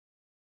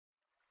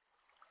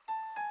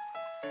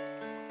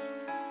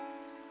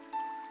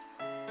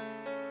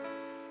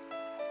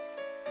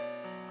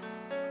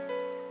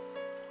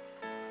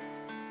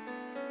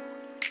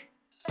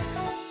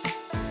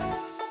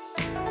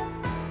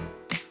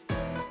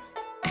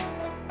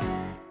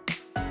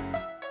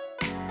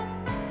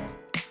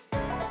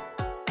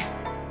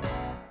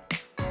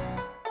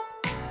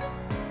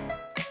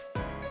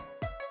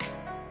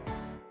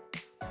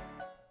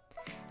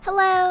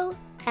Hello,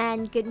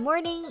 and good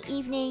morning,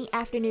 evening,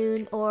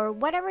 afternoon, or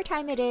whatever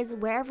time it is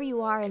wherever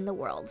you are in the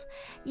world.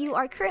 You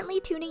are currently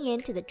tuning in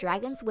to The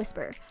Dragon's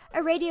Whisper,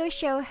 a radio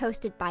show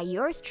hosted by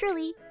yours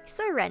truly,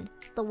 Suren,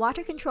 the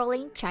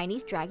water-controlling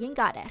Chinese dragon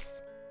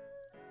goddess.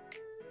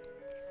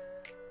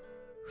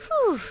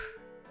 Whew,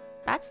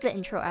 that's the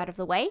intro out of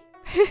the way.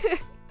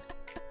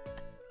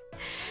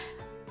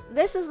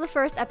 This is the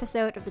first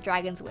episode of The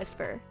Dragon's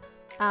Whisper.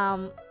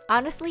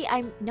 Honestly,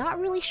 I'm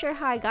not really sure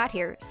how I got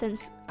here,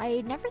 since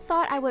I never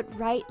thought I would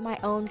write my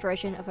own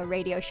version of a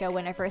radio show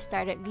when I first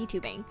started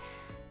VTubing.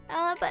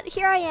 But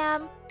here I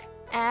am,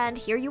 and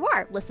here you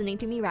are, listening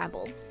to me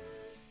ramble.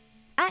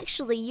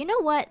 Actually, you know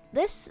what?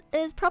 This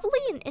is probably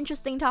an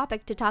interesting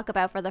topic to talk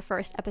about for the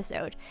first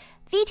episode.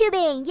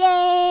 VTubing!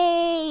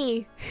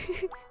 Yay!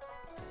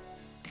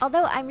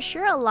 Although I'm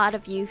sure a lot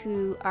of you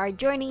who are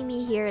joining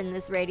me here in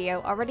this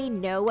radio already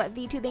know what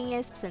VTubing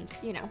is, since,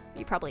 you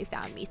probably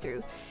found me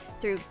through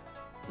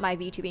my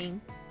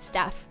VTubing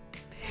stuff.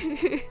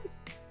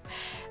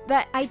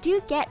 But I do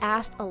get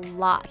asked a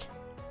lot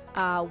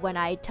when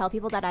I tell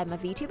people that I'm a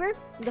VTuber.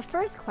 The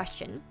first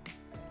question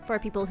for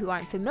people who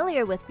aren't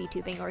familiar with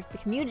VTubing or the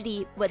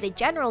community, what they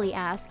generally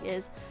ask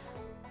is,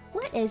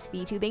 what is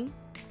VTubing?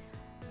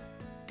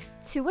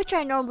 To which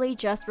I normally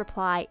just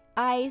reply,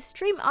 I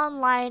stream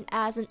online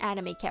as an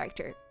anime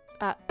character.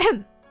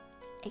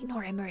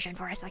 Ignore immersion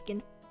for a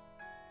second.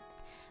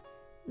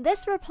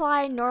 This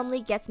reply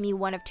normally gets me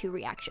one of two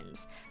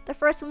reactions. The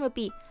first one would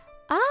be,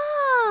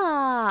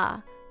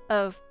 ah,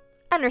 of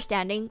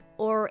understanding,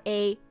 or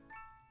a,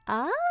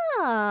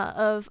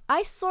 of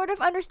I sort of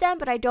understand,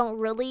 but I don't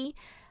really.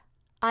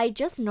 I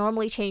just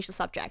normally change the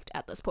subject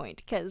at this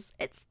point, because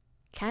it's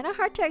kind of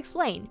hard to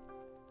explain.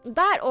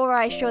 That, or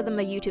I show them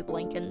a YouTube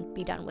link and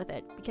be done with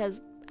it,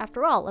 because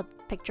after all, a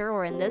picture,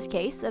 or in this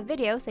case, a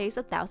video says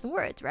 1,000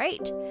 words,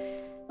 right?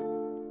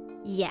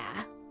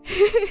 Yeah.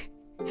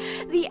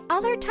 The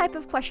other type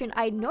of question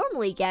I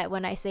normally get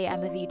when I say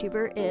I'm a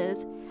VTuber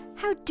is,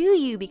 how do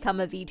you become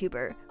a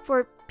VTuber?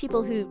 For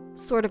people who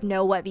sort of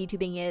know what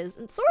VTubing is,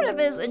 and sort of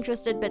is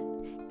interested but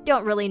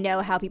don't really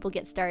know how people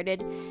get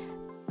started.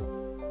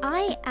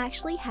 I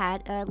actually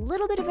had a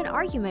little bit of an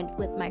argument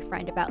with my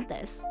friend about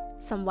this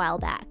some while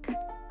back.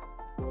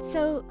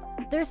 So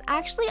there's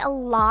actually a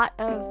lot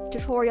of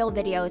tutorial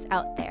videos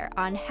out there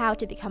on how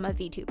to become a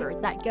VTuber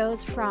that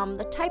goes from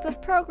the type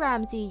of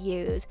programs you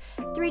use,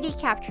 3D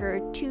capture,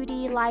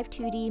 2D, live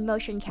 2D,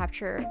 motion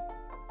capture,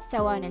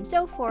 so on and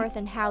so forth,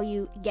 and how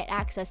you get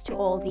access to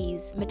all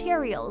these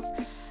materials.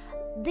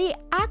 The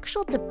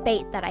actual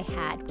debate that I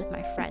had with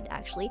my friend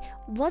actually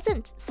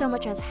wasn't so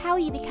much as how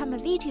you become a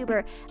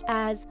VTuber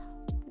as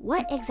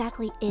what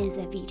exactly is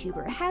a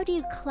VTuber? How do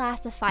you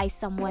classify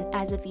someone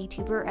as a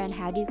VTuber, and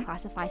how do you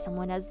classify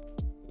someone as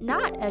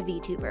not a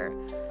VTuber?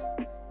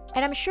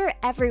 And I'm sure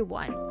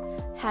everyone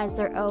has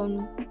their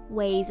own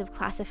ways of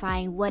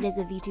classifying what is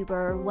a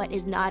VTuber, what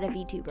is not a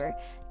VTuber.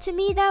 To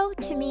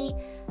me,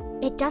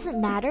 it doesn't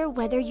matter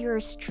whether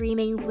you're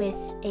streaming with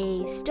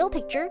a still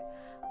picture,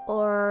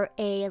 or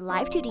a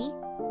live 2D,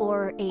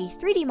 or a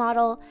 3D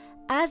model,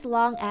 as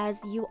long as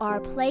you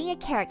are playing a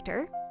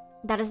character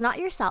that is not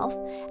yourself,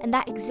 and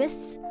that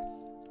exists,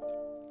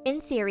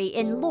 in theory,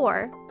 in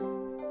lore,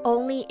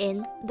 only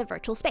in the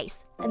virtual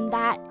space, and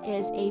that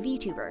is a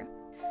VTuber.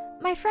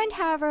 My friend,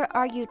 however,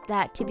 argued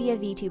that to be a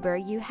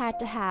VTuber, you had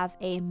to have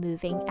a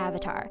moving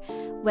avatar.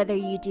 Whether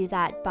you do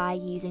that by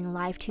using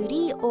live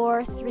 2D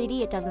or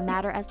 3D, it doesn't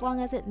matter as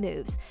long as it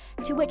moves.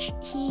 To which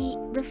he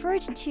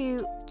referred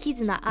to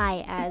Kizuna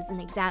Ai as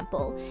an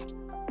example.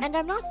 And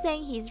I'm not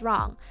saying he's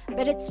wrong,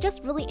 but it's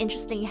just really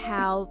interesting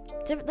how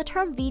the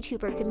term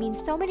VTuber could mean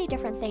so many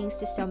different things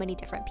to so many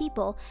different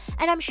people.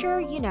 And I'm sure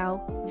you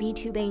know,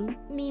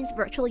 VTubing means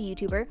virtual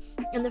YouTuber,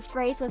 and the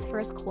phrase was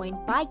first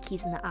coined by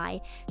Kizuna Ai,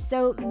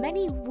 so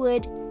many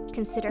would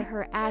consider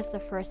her as the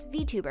first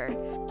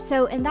VTuber.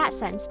 So in that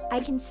sense, I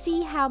can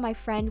see how my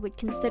friend would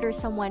consider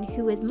someone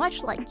who is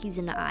much like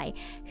Kizuna Ai,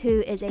 who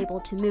is able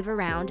to move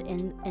around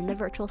in the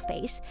virtual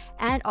space,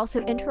 and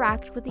also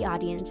interact with the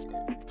audience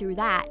through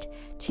that,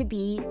 to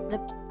be the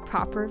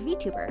proper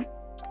VTuber,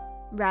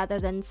 rather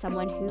than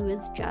someone who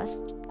is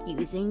just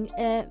using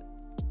a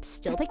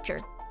still picture.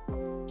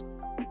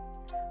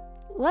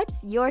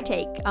 What's your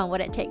take on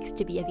what it takes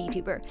to be a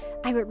VTuber?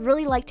 I would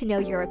really like to know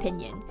your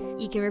opinion.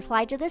 You can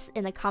reply to this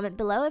in the comment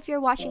below if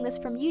you're watching this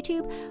from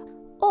YouTube,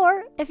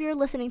 or if you're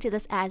listening to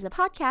this as a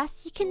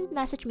podcast, you can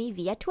message me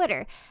via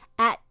Twitter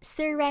at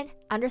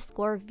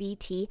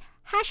Suren_VT,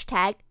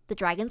 #The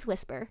Dragon's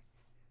Whisper.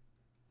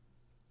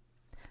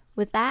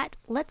 With that,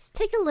 let's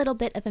take a little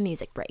bit of a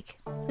music break.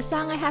 The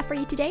song I have for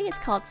you today is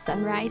called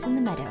Sunrise in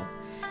the Meadow.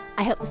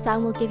 I hope the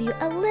song will give you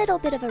a little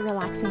bit of a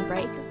relaxing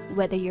break,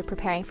 whether you're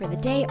preparing for the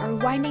day or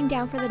winding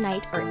down for the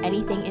night or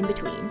anything in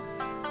between.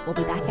 We'll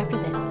be back after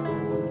this.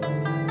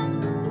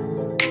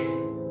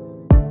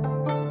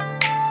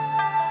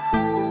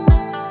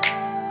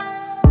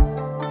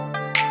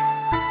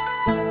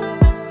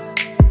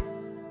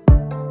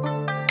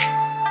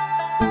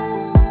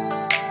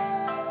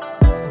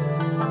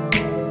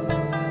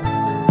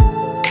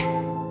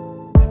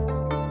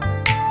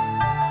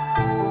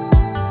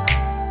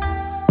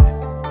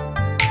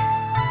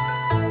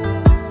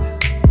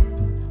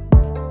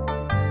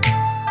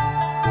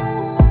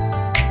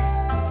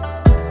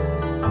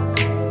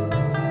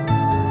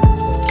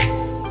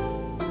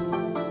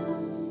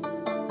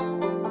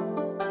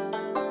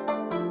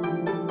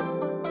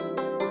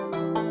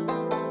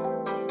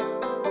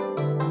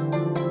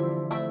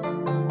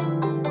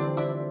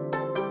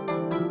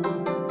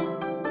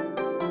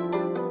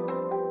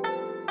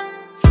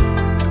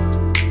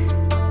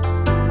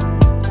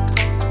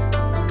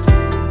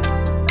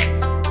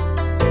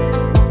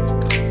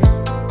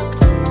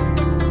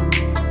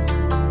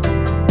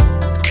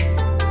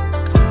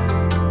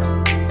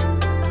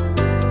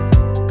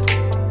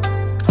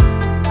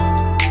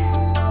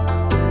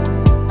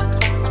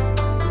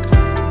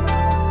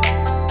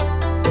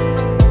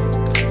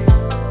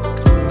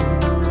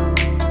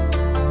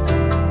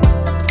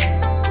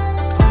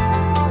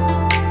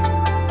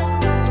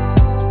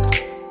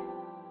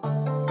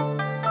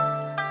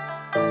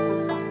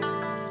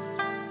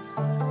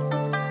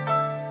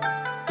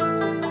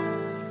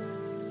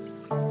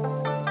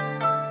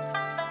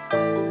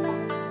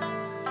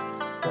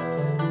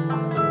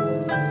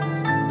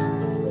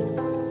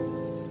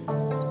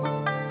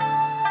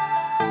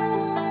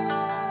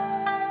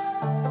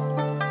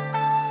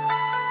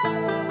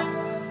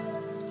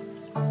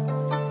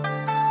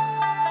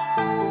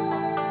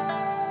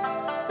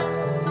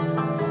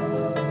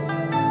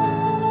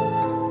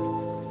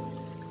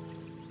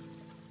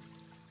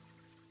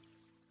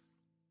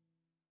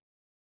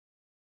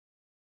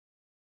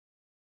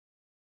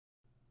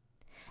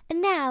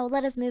 And now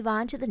let us move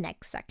on to the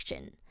next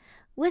section.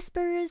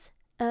 Whispers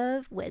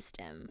of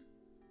Wisdom.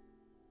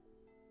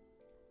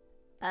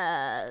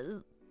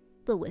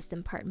 The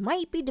wisdom part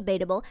might be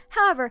debatable.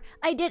 However,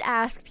 I did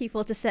ask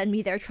people to send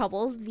me their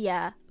troubles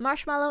via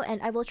Marshmallow,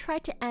 and I will try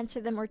to answer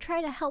them or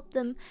try to help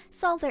them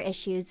solve their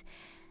issues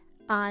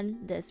on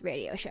this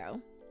radio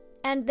show.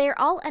 And they're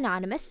all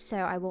anonymous, so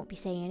I won't be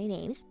saying any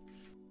names.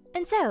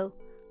 And so,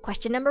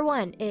 question number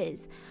 1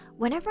 is,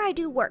 whenever I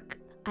do work,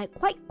 I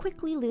quite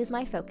quickly lose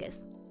my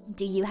focus.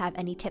 Do you have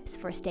any tips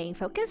for staying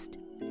focused?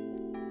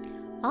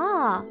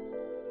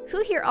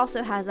 Who here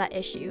also has that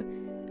issue?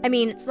 I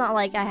mean, it's not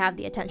like I have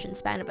the attention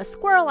span of a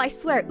squirrel, I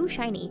swear. Ooh,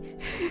 shiny.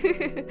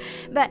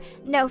 But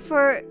no,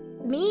 for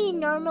me,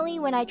 normally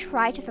when I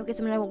try to focus,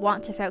 when I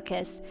want to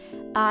focus,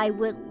 I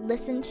would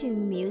listen to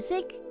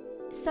music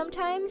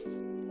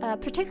sometimes,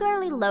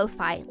 particularly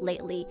lo-fi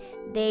lately.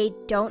 They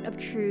don't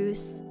obtrude,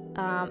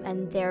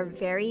 and they're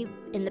very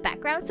in the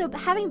background. So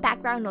having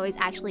background noise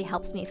actually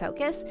helps me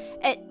focus.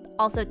 It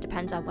also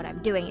depends on what I'm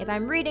doing. If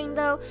I'm reading,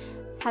 though,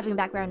 having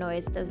background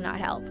noise does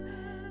not help.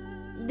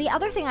 The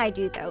other thing I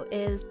do, though,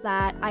 is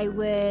that I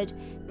would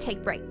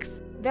take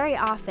breaks. Very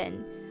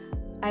often,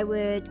 I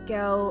would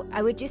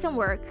do some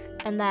work,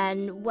 and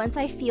then once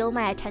I feel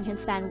my attention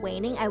span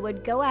waning, I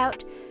would go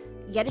out,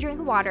 get a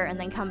drink of water, and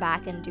then come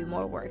back and do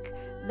more work.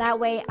 That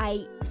way,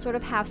 I sort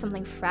of have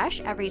something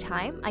fresh every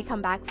time. I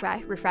come back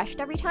refreshed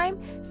every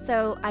time,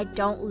 so I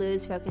don't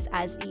lose focus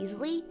as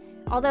easily,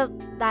 although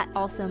that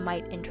also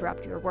might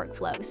interrupt your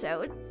workflow,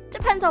 so it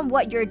depends on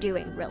what you're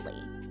doing, really.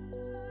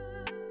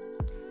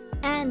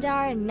 And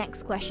our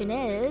next question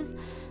is,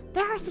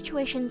 there are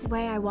situations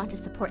where I want to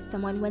support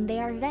someone when they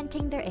are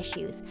venting their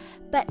issues,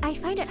 but I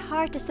find it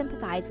hard to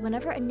sympathize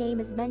whenever a name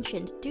is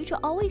mentioned due to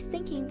always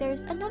thinking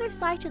there's another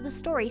side to the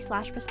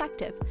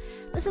story/perspective.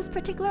 This is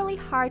particularly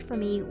hard for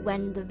me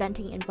when the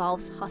venting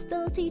involves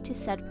hostility to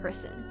said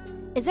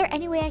person. Is there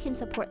any way I can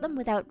support them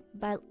without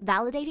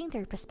validating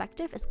their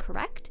perspective is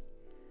correct?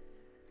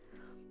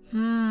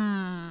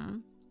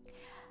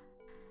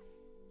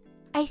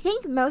 I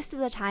think most of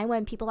the time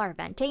when people are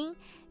venting,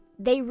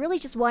 they really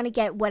just want to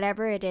get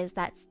whatever it is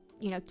that's,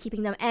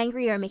 keeping them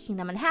angry or making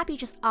them unhappy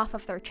just off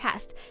of their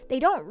chest. They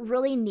don't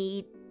really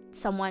need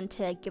someone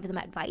to give them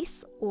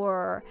advice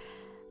or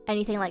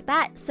anything like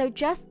that. So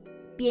just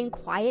being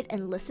quiet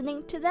and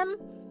listening to them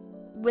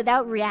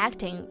without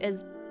reacting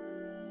is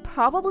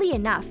probably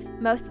enough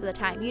most of the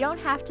time. You don't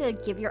have to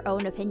give your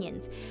own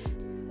opinions.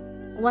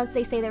 Once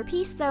they say their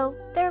piece, though,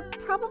 they're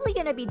probably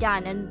going to be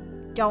done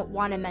and don't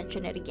want to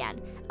mention it again.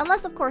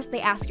 Unless, of course,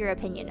 they ask your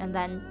opinion, and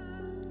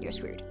then you're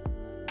screwed.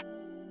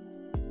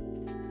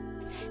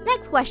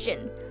 Next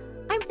question.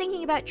 I'm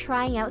thinking about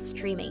trying out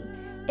streaming.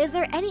 Is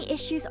there any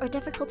issues or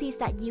difficulties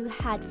that you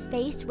had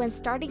faced when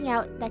starting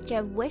out that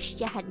you wished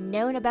you had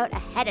known about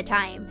ahead of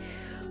time?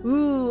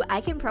 Ooh,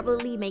 I can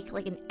probably make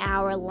like an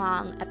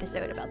hour-long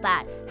episode about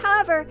that.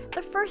 However,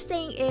 the first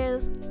thing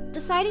is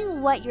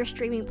deciding what your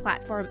streaming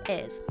platform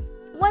is.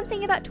 One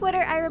thing about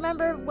Twitter I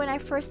remember when I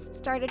first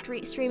started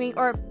streaming,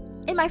 or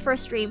in my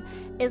first stream,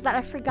 is that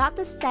I forgot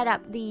to set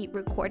up the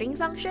recording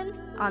function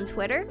on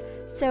Twitter,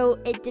 so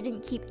it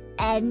didn't keep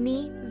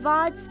any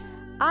VODs.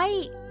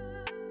 I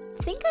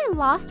think I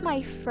lost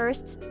my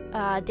first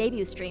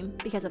debut stream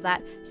because of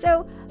that,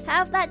 so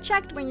have that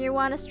checked when you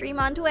want to stream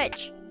on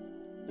Twitch.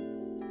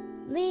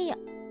 The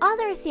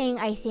other thing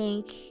I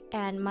think,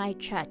 and my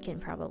chat can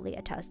probably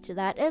attest to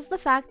that, is the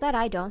fact that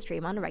I don't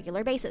stream on a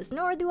regular basis,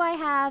 nor do I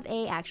have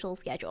an actual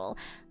schedule.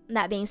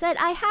 That being said,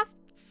 I have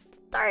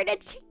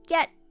started to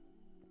get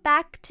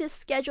back to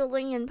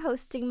scheduling and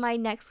posting my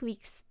next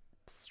week's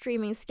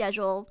streaming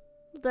schedule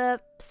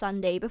the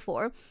Sunday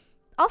before.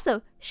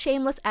 Also,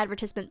 shameless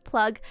advertisement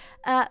plug,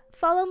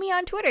 follow me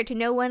on Twitter to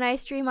know when I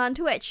stream on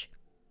Twitch.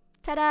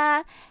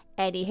 Ta-da!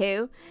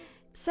 Anywho,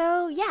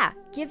 so yeah,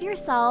 give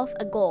yourself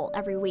a goal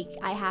every week.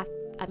 I'm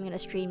going to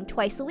stream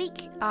twice a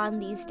week on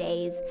these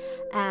days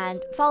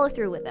and follow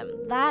through with them.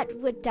 That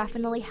would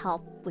definitely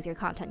help with your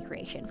content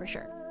creation for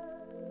sure.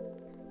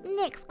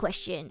 Next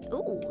question.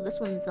 Ooh, this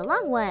one's a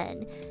long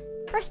one.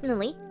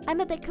 Personally, I'm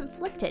a bit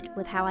conflicted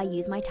with how I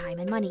use my time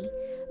and money.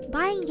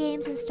 Buying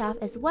games and stuff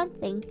is one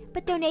thing,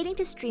 but donating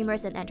to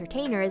streamers and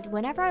entertainers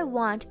whenever I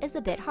want is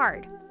a bit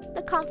hard.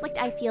 The conflict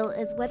I feel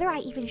is whether I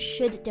even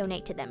should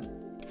donate to them.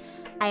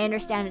 I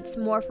understand it's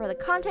more for the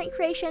content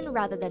creation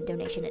rather than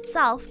donation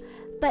itself,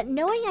 but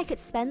knowing I could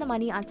spend the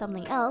money on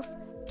something else,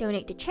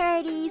 donate to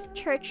charities,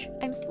 church,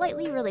 I'm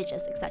slightly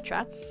religious,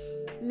 etc.,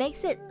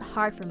 makes it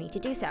hard for me to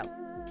do so.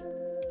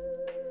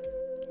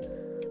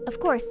 Of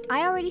course,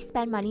 I already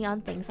spend money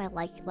on things I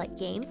like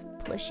games,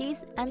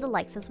 plushies, and the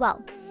likes as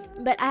well.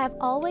 But I have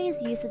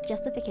always used the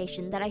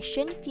justification that I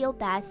shouldn't feel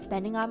bad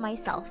spending on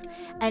myself,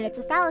 and it's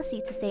a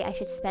fallacy to say I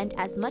should spend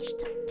as much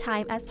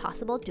time as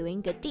possible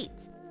doing good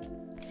deeds.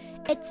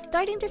 It's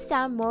starting to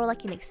sound more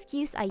like an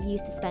excuse I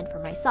use to spend for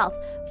myself,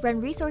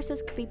 when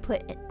resources could be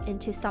put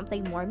into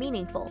something more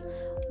meaningful.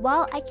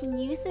 While I can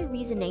use the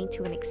reasoning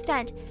to an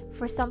extent,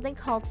 for something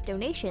called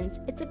donations,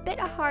 it's a bit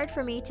hard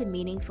for me to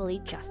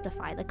meaningfully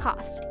justify the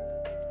cost.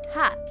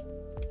 Ha!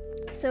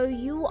 So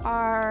you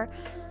are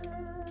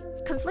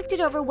conflicted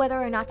over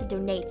whether or not to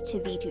donate to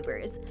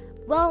VTubers.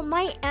 Well,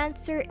 my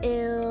answer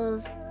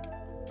is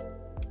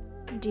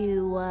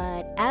do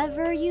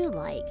whatever you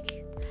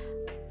like.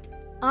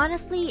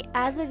 Honestly,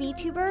 as a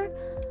VTuber,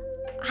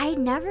 I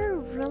never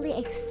really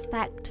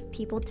expect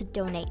people to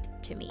donate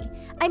to me.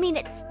 I mean,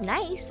 it's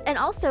nice, and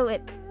also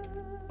it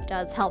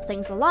does help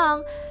things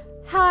along.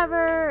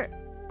 However,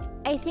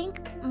 I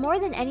think more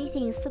than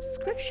anything,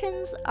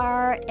 subscriptions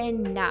are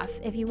enough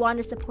if you want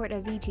to support a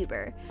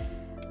VTuber.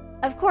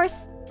 Of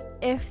course,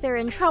 if they're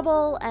in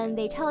trouble and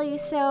they tell you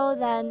so,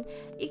 then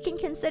you can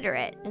consider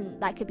it,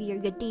 and that could be your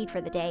good deed for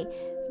the day.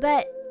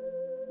 But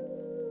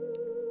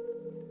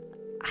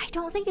I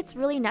don't think it's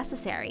really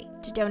necessary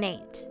to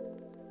donate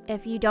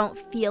if you don't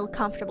feel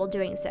comfortable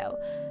doing so.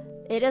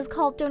 It is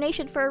called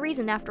donation for a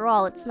reason, after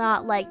all. It's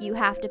not like you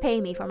have to pay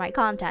me for my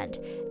content.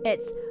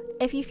 It's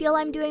if you feel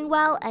I'm doing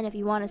well and if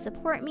you want to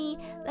support me,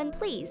 then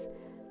please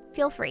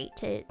feel free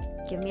to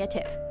give me a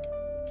tip.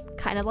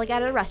 Kind of like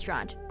at a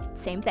restaurant.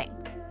 Same thing.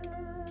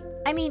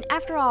 I mean,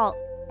 after all,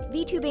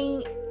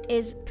 VTubing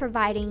is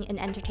providing an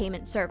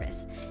entertainment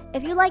service.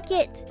 If you like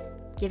it,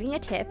 giving a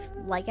tip,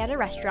 like at a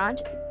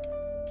restaurant,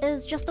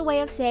 is just a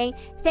way of saying,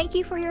 thank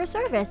you for your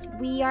service.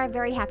 We are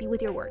very happy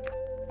with your work.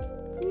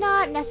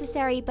 Not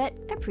necessary, but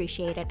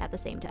appreciated at the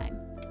same time.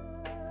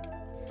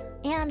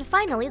 And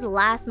finally, the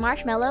last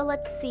marshmallow,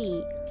 let's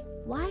see.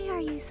 Why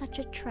are you such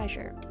a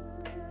treasure?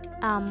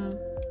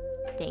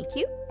 Thank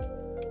you?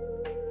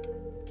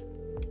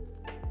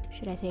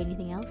 Should I say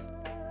anything else?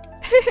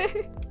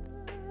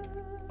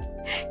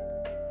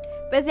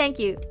 But thank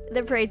you.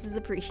 The praise is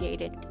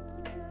appreciated.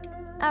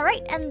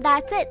 Alright, and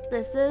that's it.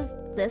 This is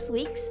this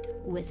week's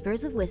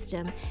Whispers of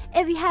Wisdom.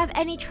 If you have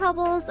any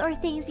troubles or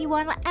things you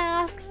want to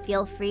ask,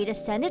 feel free to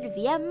send it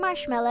via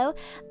Marshmallow.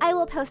 I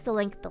will post the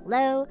link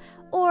below,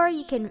 or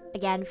you can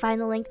again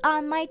find the link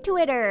on my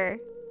Twitter.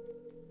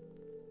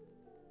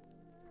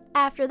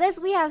 After this,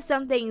 we have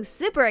something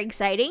super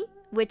exciting,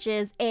 which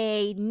is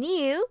a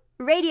new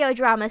radio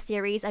drama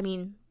series. I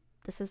mean,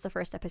 this is the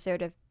first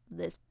episode of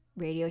this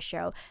radio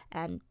show,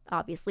 and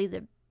obviously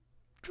the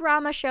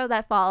drama show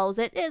that follows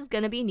it is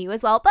gonna be new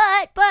as well,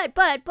 but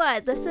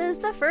this is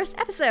the first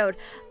episode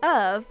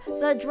of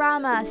the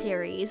drama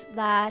series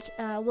that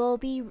will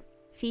be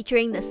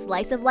featuring the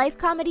slice of life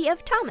comedy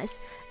of Thomas,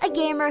 a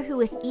gamer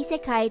who is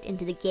isekai'd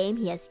into the game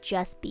he has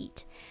just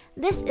beat.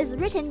 This is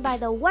written by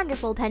the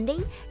wonderful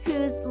Pending,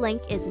 whose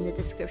link is in the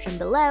description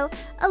below,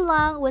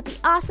 along with the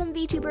awesome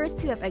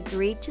VTubers who have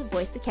agreed to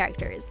voice the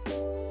characters.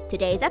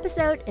 Today's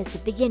episode is the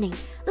beginning,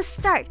 the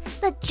start,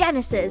 the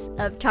genesis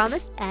of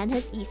Thomas and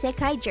his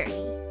isekai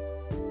journey.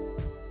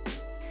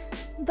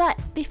 But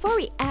before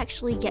we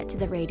actually get to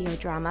the radio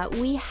drama,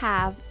 we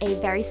have a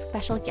very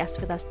special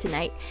guest with us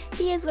tonight.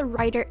 He is the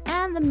writer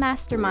and the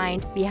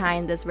mastermind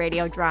behind this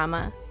radio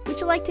drama.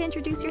 Would you like to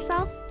introduce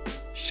yourself?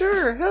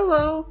 Sure,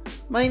 hello.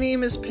 My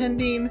name is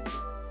Pending.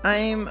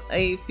 I'm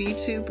a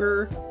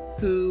VTuber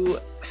who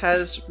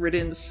has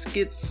written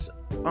skits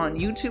on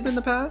YouTube in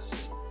the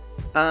past.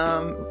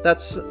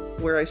 That's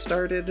where I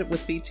started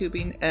with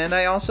VTubing, and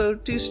I also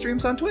do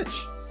streams on Twitch.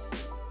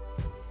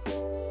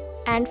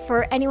 And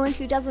for anyone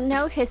who doesn't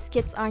know, his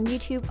skits on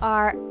YouTube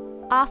are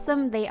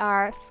awesome. They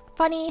are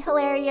funny,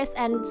 hilarious,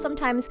 and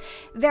sometimes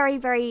very,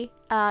 very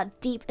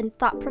deep and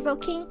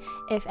thought-provoking.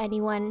 If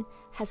anyone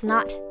has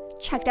not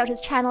checked out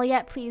his channel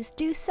yet, please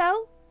do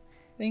so.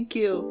 Thank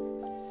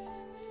you.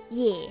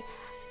 Yeah.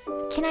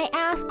 Can I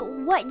ask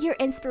what your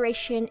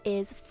inspiration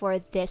is for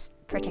this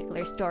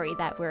particular story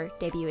that we're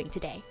debuting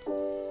today?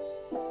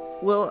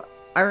 Well,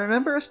 I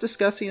remember us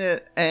discussing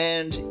it,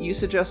 and you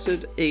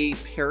suggested a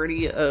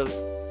parody of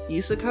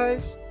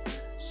isekais.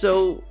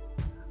 So,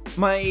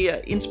 my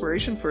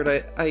inspiration for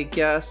it, I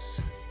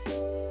guess,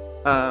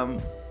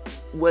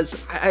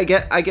 was I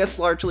guess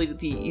largely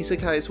the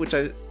isekais, which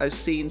I've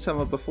seen some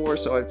of before.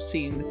 So I've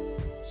seen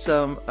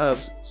some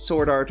of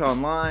Sword Art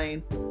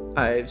Online.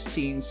 I've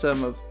seen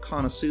some of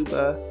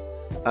Konosuba,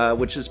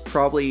 which is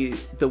probably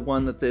the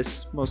one that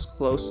this most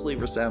closely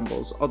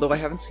resembles. Although I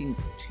haven't seen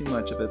too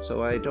much of it,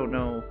 so I don't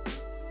know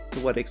to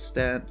what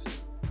extent.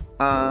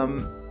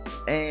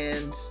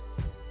 And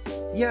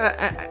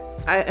yeah,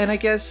 I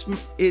guess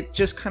it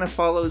just kind of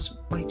follows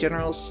my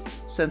general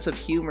sense of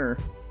humor,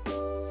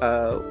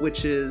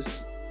 which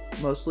is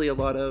mostly a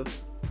lot of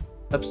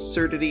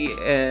absurdity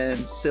and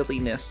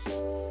silliness,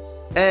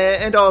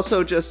 and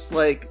also just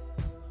like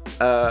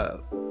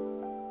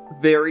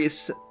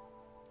various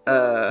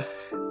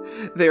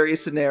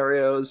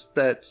scenarios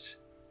that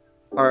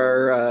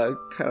are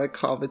kind of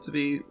common to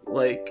me,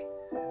 like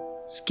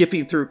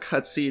skipping through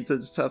cutscenes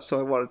and stuff. So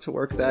I wanted to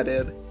work that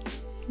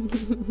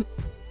in.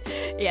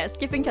 Yeah,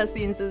 skipping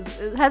cutscenes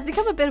has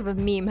become a bit of a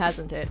meme,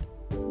 hasn't it?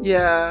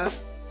 Yeah.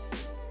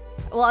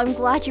 Well, I'm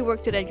glad you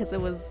worked it in because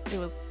it was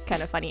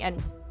kind of funny.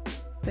 And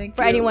Thank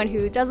for you. anyone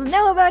who doesn't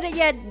know about it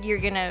yet, you're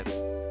gonna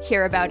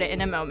hear about it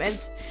in a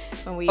moment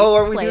when we. Oh,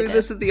 are we play doing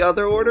this in the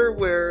other order?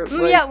 Where?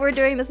 Like... Yeah, we're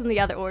doing this in the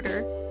other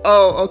order.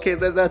 Oh, okay.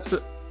 Then that's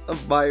a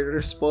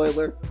minor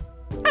spoiler.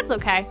 That's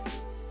okay.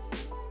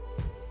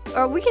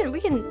 Or we can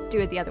do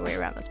it the other way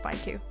around. That's fine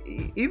too.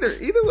 Either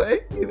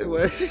way.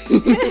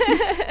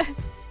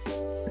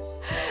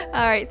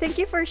 All right, thank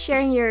you for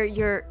sharing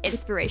your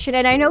inspiration.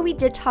 And I know we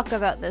did talk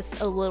about this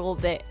a little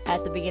bit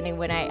at the beginning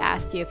when I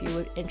asked you if you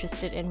were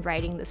interested in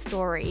writing the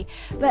story.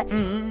 But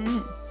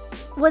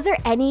was there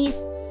any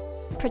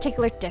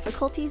particular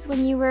difficulties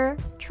when you were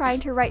trying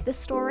to write the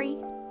story?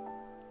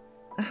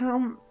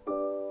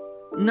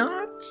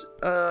 Not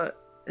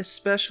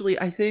especially.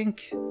 I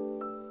think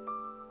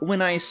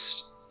when I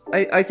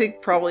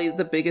think probably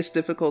the biggest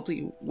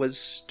difficulty was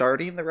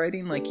starting the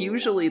writing. Like,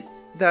 usually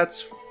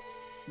that's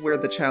where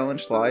the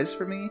challenge lies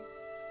for me,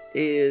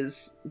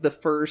 is the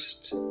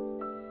first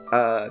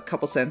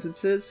couple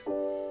sentences,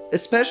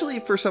 especially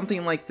for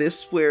something like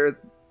this where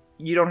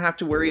you don't have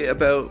to worry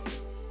about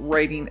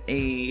writing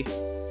a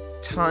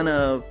ton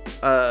of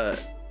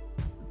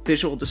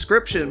visual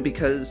description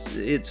because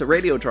it's a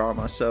radio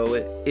drama, so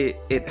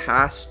it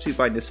has to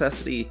by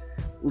necessity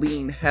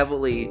lean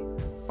heavily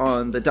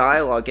on the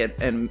dialogue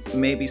and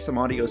maybe some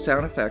audio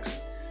sound effects.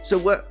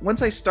 So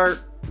once I start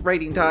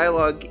writing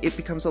dialogue, it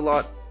becomes a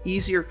lot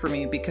easier for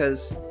me,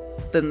 because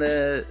then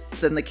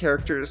the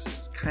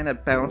characters kind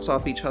of bounce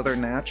off each other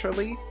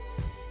naturally,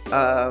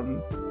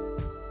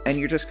 and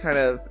you're just kind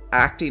of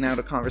acting out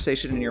a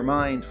conversation in your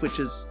mind, which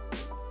is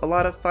a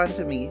lot of fun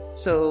to me.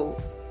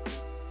 So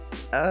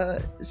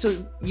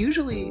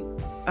usually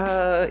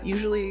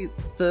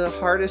the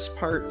hardest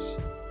parts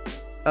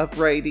of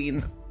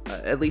writing,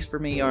 at least for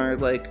me, are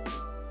like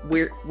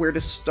where to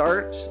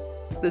start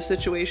the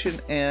situation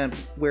and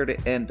where to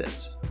end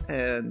it.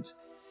 And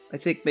I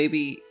think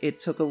maybe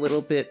it took a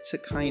little bit to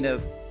kind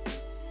of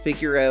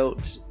figure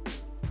out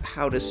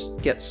how to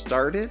get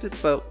started,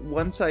 but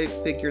once I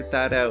figured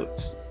that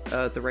out,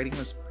 the writing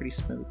was pretty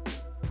smooth.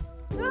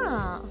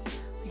 Oh,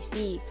 I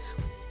see.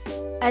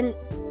 And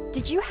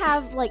did you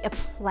have like a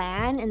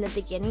plan in the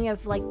beginning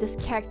of like, this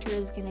character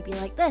is gonna be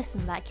like this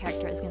and that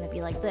character is gonna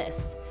be like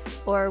this?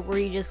 Or were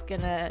you just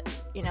gonna,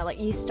 like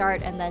you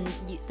start and then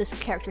this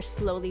character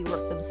slowly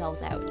work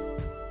themselves out?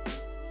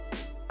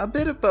 A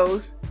bit of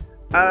both.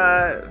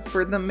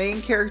 For the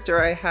main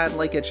character, I had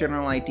like a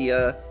general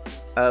idea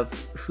of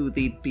who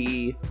they'd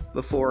be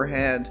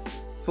beforehand.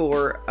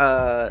 For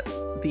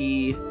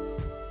the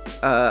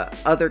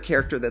other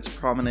character that's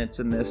prominent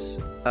in this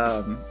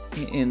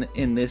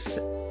in this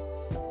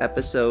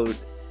episode,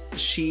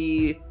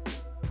 she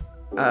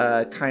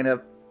kind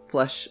of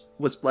was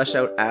fleshed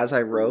out as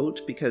I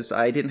wrote, because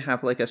I didn't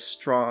have like a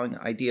strong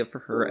idea for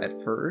her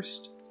at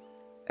first,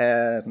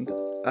 and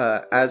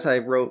as I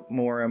wrote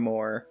more and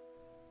more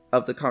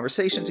of the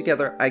conversation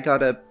together, I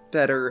got a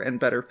better and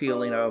better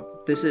feeling of,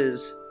 this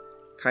is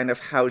kind of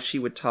how she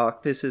would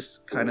talk, this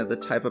is kind of the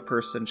type of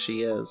person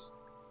she is.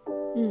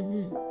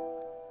 Mm-hmm.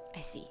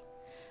 I see.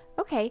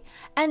 Okay.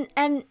 And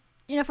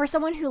for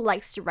someone who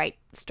likes to write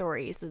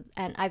stories,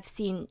 and I've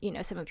seen,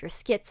 some of your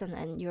skits and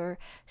then your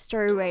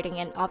story writing,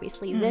 and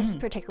obviously this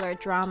particular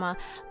drama,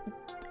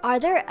 are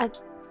there a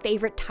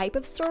favorite type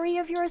of story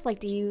of yours? Like,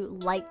 do you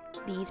like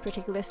these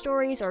particular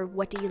stories, or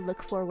what do you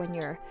look for when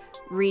you're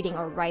reading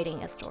or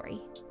writing a story?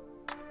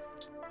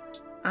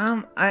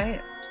 I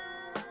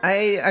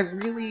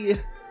really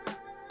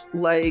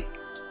like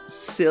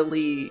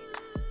silly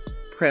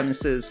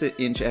premises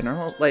in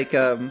general. Like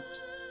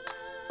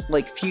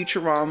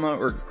Futurama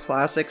or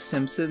classic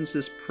Simpsons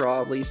is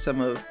probably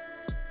some of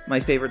my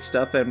favorite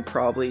stuff, and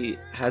probably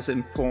has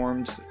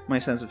informed my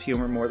sense of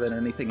humor more than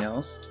anything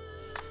else.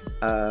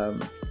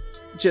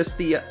 Just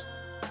the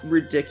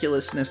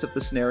ridiculousness of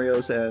the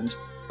scenarios, and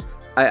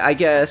I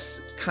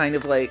guess kind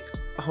of like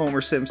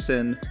Homer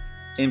Simpson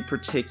in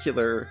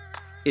particular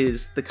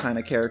is the kind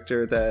of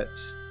character that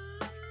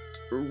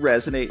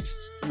resonates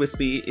with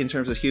me in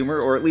terms of humor,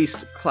 or at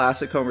least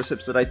classic Homer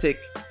Simpson. I think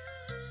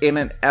in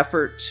an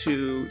effort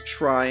to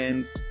try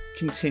and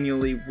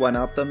continually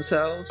one-up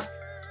themselves,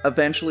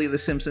 eventually the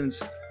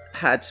Simpsons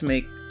had to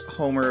make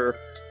Homer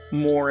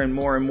more and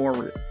more and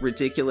more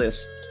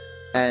ridiculous,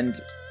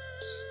 and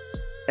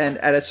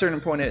at a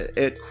certain point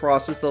it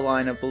crosses the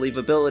line of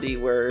believability,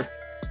 where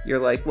you're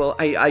like, well,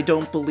 I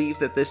don't believe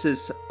that this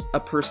is a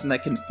person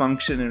that can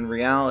function in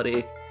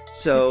reality,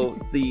 so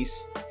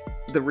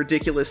the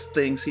ridiculous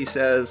things he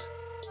says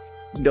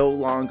no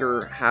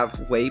longer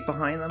have weight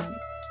behind them.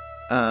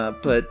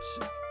 But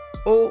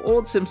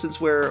old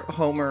Simpsons, where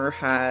Homer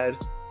had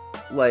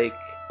like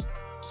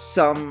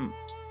some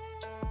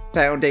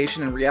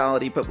foundation in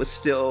reality, but was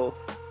still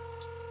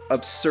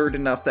absurd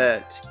enough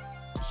that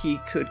he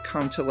could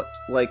come to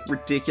like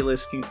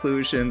ridiculous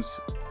conclusions.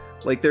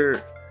 Like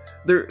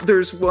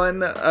there's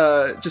one,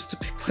 just to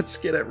pick one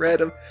skit I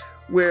read of,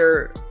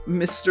 where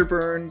Mr.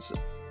 Burns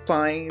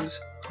finds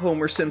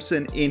Homer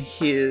Simpson in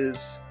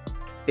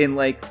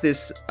like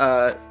this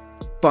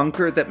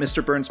bunker that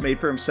Mr. Burns made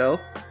for himself,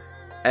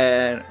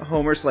 and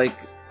Homer's like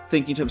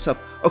thinking to himself,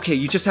 okay,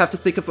 you just have to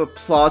think of a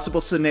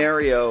plausible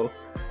scenario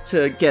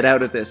to get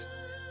out of this.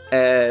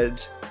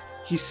 And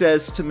he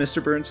says to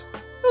Mr. Burns,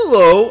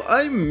 hello,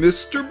 I'm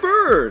Mr.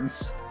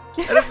 Burns.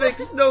 And it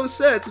makes no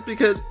sense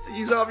because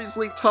he's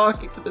obviously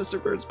talking to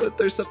Mr. Burns, but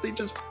there's something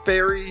just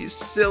very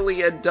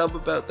silly and dumb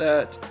about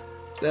that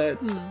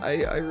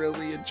I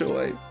really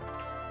enjoy.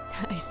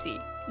 I see.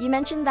 You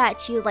mentioned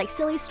that you like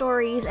silly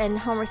stories and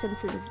Homer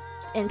Simpson's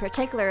in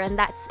particular, and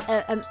that's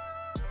a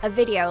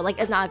video,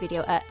 like not a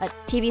video, a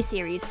TV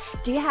series.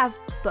 Do you have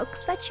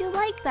books that you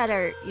like that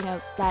are,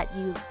 that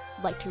you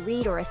like to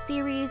read, or a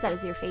series that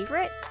is your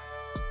favorite?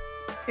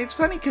 It's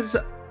funny because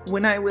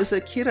when I was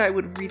a kid, I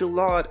would read a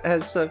lot.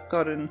 As I've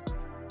gotten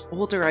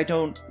older, I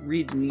don't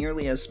read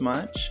nearly as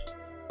much.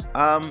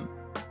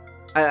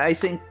 I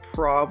think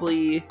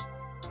probably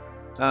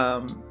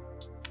The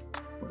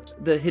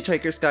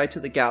Hitchhiker's Guide to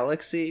the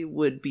Galaxy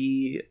would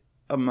be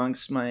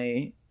amongst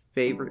my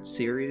favorite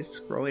series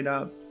growing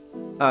up.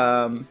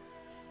 I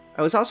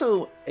was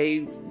also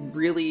a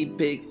really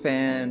big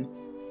fan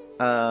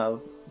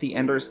of the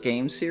Ender's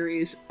Game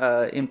series,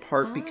 in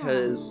part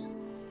because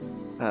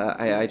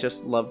I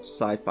just loved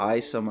sci-fi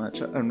so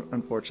much.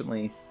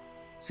 Unfortunately,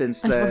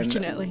 since then...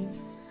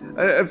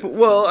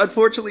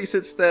 Unfortunately,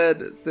 since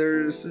then,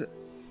 there's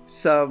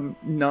some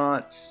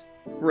not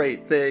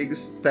great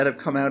things that have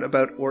come out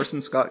about Orson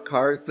Scott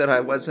Card that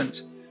I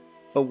wasn't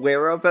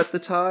aware of at the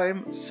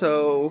time.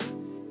 So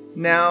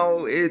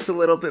now it's a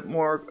little bit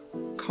more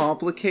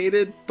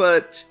complicated,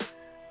 but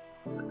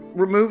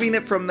removing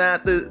it from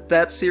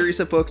that series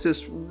of books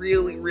is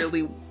really,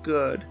 really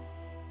good.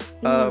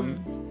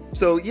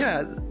 So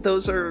yeah,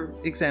 those are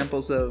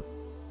examples of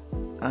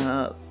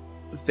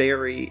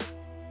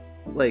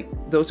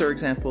those are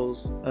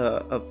examples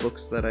of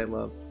books that I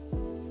love.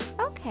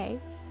 Okay,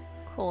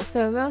 cool.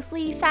 So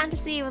mostly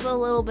fantasy with a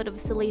little bit of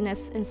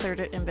silliness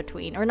inserted in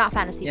between, or not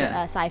fantasy, but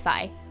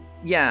sci-fi.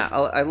 Yeah,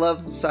 I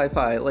love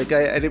sci-fi. Like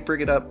I didn't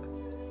bring it up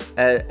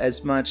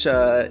as much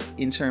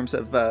in terms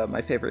of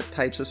my favorite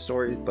types of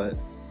stories, but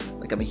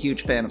like I'm a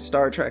huge fan of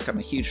Star Trek. I'm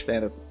a huge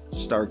fan of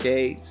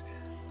Stargate.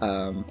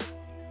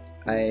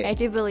 I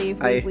do believe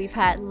we've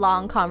had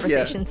long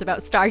conversations about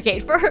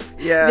Stargate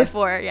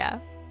before, yeah.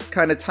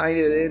 Kind of tying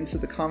it into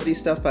the comedy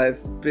stuff,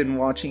 I've been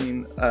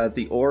watching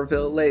The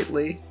Orville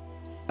lately.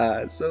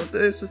 So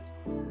there's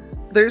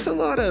a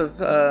lot of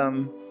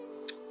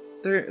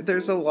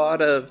there's a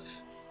lot of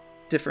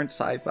different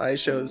sci-fi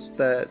shows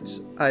that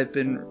I've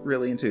been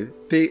really into.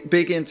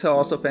 Big into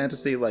also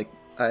fantasy. Like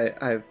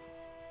I've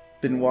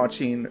been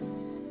watching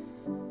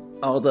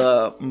all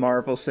the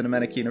Marvel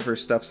Cinematic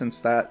Universe stuff since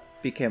that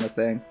became a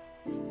thing.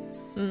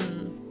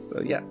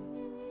 So yeah.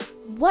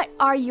 What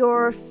are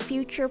your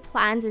future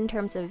plans in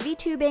terms of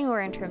VTubing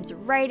or in terms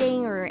of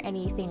writing or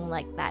anything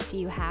like that? Do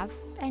you have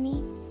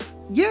any?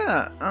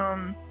 Yeah.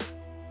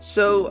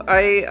 So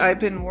I've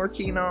been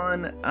working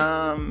on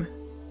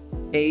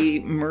a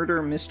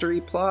murder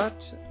mystery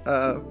plot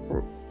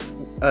for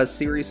a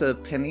series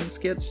of pending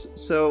skits.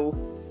 So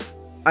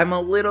I'm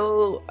a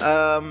little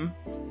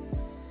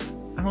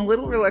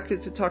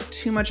reluctant to talk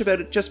too much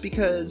about it, just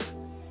because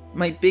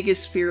my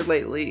biggest fear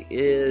lately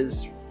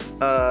is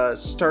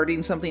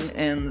starting something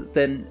and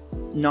then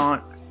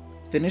not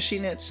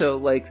finishing it, so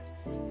like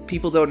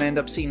people don't end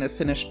up seeing a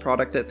finished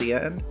product at the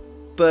end.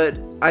 But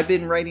I've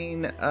been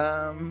writing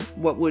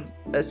what would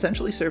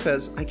essentially serve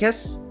as, I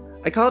guess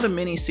I call it a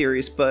mini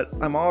series, but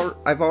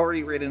I've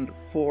already written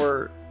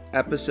 4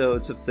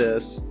 episodes of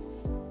this,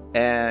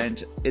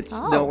 and it's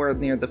nowhere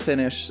near the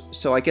finish.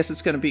 So I guess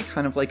it's going to be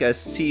kind of like a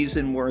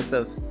season worth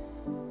of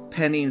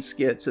pending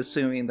skits,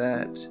 assuming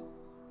that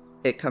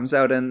it comes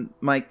out. And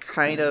my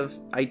kind of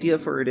idea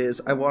for it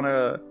is I want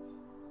to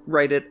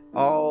write it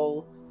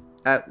all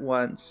at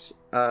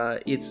once.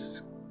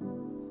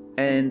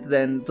 And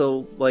then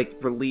they'll like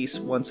release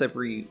once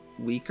every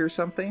week or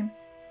something.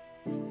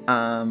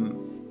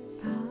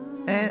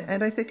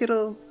 And I think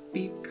it'll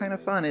be kind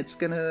of fun. It's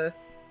gonna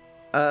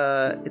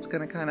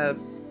kind of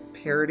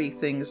parody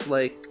things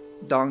like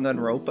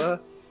Danganronpa.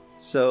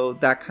 So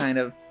that kind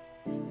of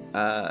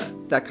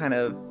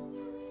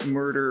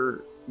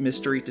murder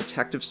mystery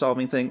detective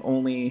solving thing,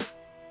 only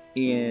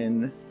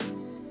in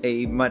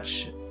a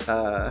much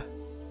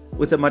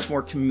with a much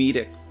more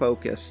comedic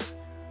focus.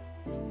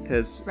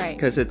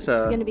 Because it's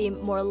going to be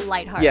more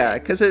lighthearted. Yeah,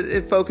 because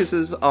it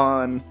focuses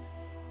on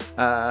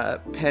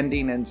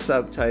pending and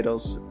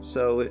subtitles.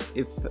 So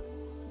if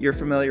you're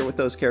familiar with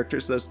those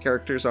characters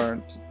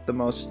aren't the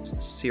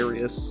most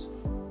serious.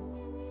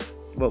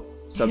 Well,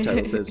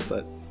 subtitles is,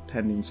 but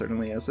pending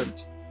certainly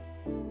isn't.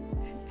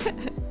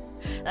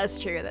 That's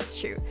true.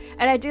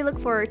 And I do look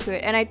forward to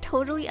it. And I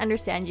totally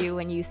understand you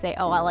when you say,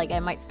 I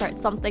might start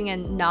something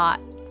and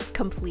not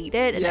complete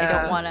it, and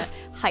I don't want to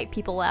hype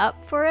people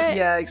up for it.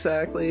 Yeah,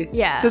 exactly.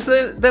 Yeah.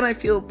 Because then I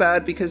feel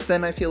bad, because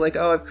then I feel like,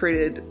 I've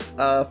created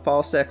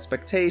false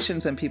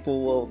expectations, and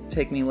people will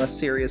take me less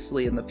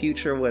seriously in the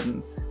future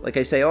when, like,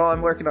 I say,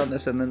 I'm working on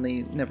this, and then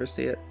they never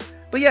see it.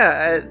 But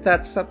yeah,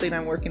 that's something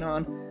I'm working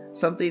on.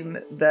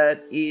 Something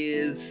that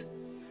is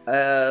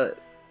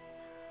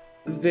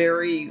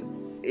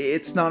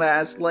it's not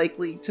as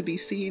likely to be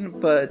seen,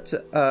 but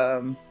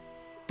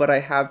I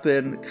have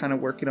been kind of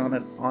working on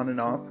it on and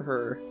off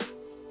for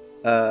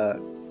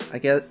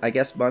I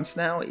guess months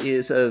now,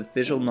 is a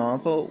visual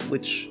novel,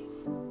 which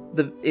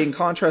in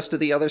contrast to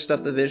the other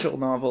stuff, the visual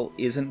novel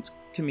isn't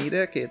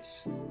comedic.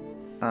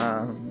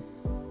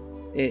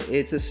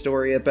 It's a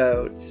story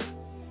about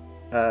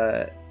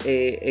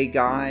a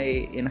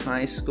guy in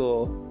high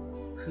school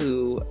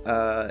who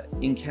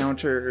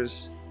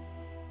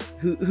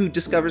who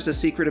discovers a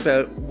secret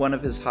about one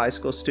of his high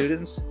school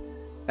students,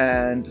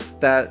 and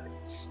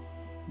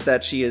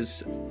that she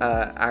is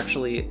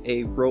actually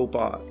a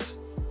robot.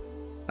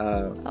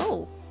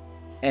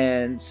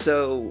 And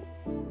so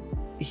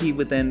he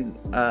would then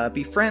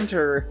befriend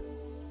her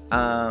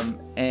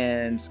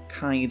and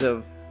kind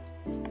of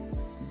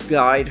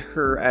guide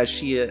her as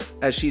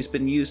she's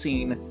been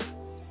using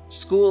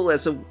school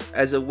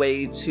as a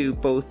way to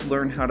both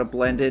learn how to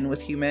blend in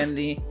with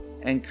humanity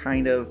and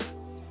kind of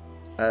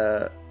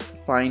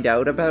find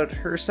out about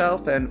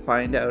herself and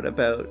find out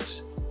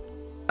about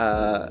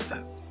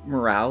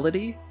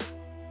morality.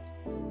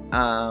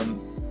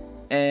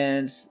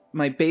 And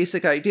my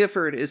basic idea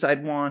for it is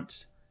I'd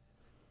want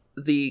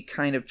the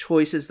kind of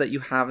choices that you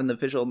have in the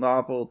visual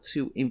novel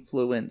to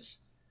influence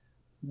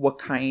what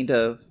kind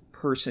of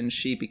person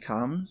she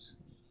becomes,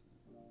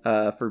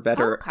 for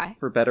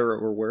better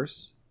or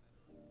worse.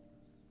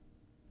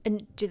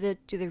 And do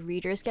the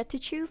readers get to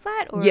choose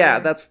that? Or? Yeah,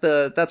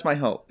 that's my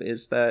hope,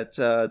 is that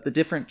the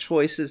different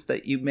choices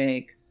that you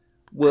make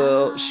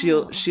will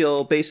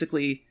she'll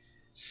basically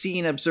see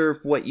and observe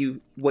what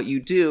you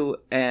do,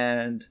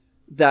 and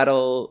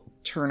that'll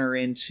turn her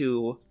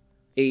into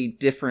a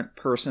different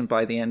person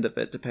by the end of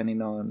it,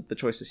 depending on the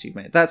choices you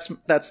made.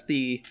 That's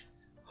the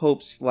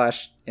hope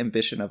 /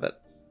 ambition of it.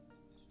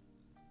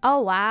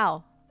 Oh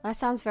wow, that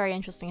sounds very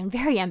interesting and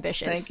very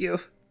ambitious. Thank you.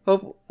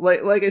 Hope,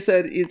 like I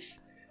said, it's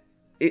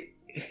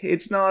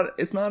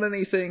not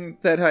anything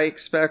that I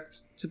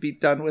expect to be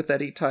done with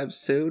anytime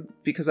soon,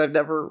 because I've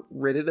never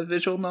written a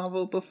visual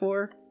novel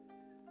before.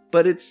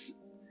 But it's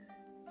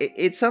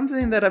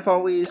something that I've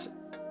always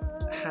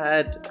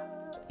had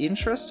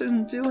interest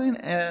in doing,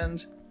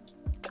 and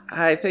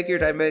I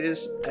figured I might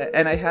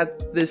and I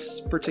had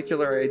this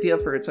particular idea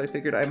for it, so I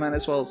figured I might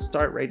as well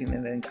start writing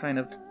it and kind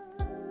of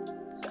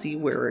see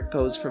where it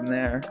goes from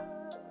there.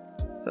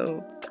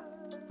 So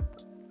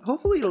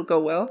hopefully it'll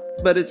go well,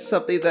 but it's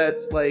something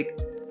that's like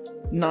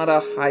not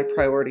a high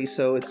priority,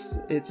 so it's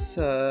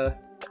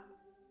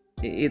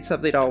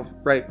something I'll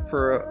write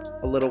for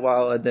a little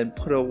while and then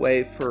put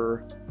away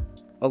for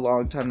a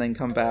long time, then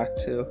come back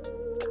to.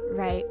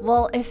 Right.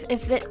 Well,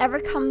 if it ever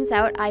comes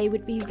out, I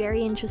would be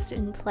very interested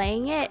in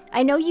playing it.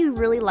 I know you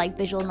really like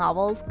visual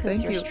novels,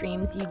 because your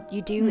streams,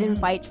 you do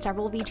invite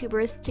several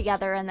VTubers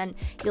together, and then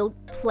you'll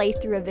play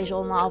through a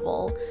visual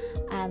novel.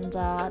 And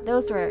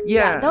those are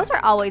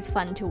always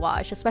fun to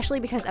watch, especially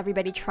because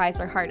everybody tries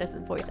their hardest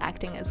at voice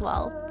acting as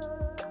well.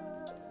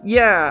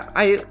 Yeah,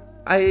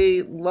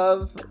 I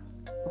love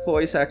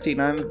voice acting.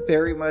 I'm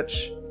very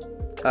much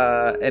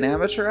an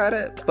amateur at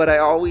it, but I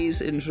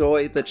always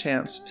enjoy the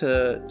chance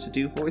to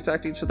do voice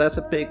acting, so that's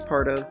a big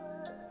part of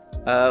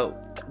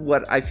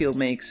what I feel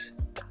makes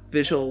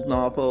visual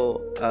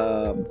novel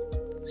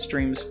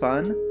streams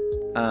fun.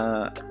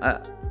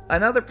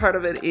 Another part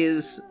of it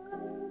is,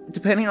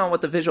 depending on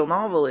what the visual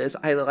novel is,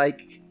 I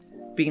like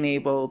being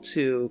able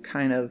to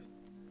kind of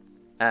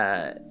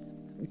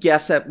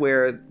guess at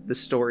where the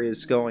story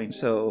is going.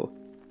 So,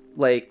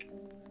 like,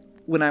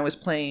 when I was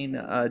playing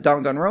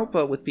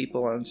Danganronpa with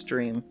people on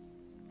stream,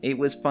 it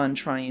was fun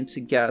trying to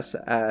guess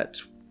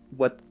at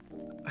what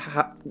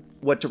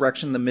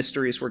direction the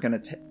mysteries were going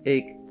to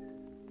take.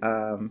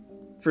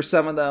 For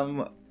some of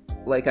them,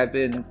 like, I've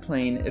been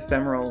playing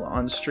Ephemeral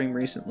on stream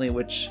recently,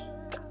 which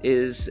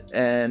is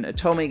an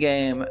Otome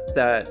game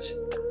that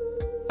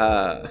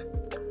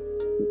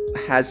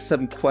has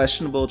some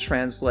questionable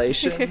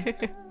translation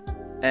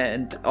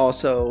and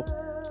also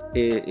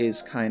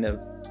is kind of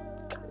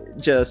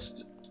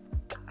just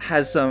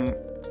has some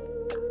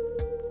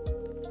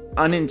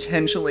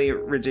unintentionally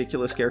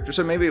ridiculous characters,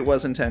 or maybe it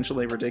was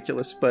intentionally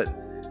ridiculous, but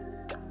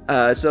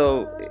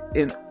so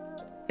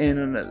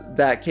in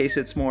that case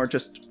it's more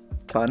just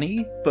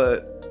funny.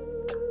 But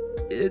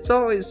it's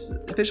always,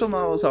 visual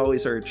novels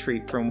always are a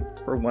treat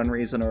for one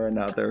reason or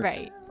another,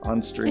 right,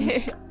 on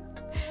streams.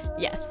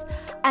 Yes.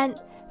 And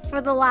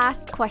for the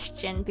last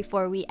question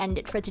before we end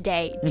it for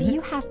today, do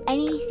you have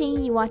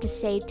anything you want to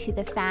say to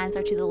the fans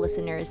or to the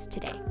listeners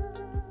today?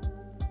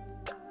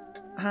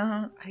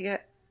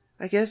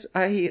 I guess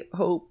I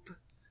hope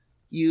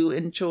you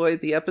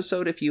enjoyed the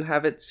episode if you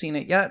haven't seen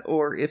it yet,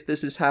 or if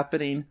this is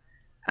happening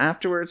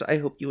afterwards, I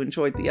hope you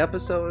enjoyed the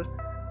episode.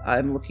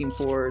 I'm looking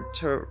forward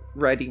to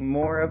writing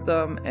more of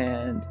them,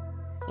 and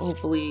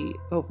hopefully,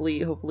 you'll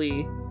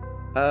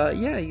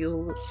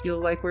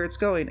like where it's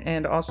going.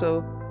 And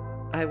also,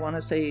 I want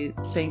to say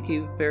thank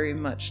you very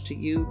much to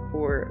you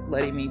for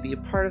letting me be a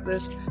part of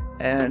this,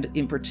 and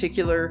in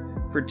particular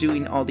for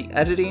doing all the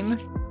editing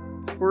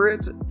for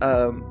it,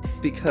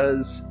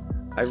 because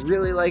I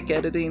really like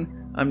editing.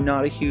 I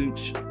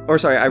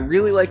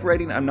really like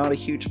writing. I'm not a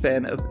huge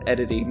fan of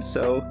editing,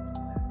 so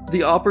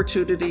the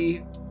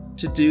opportunity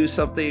to do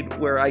something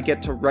where I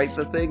get to write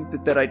the thing,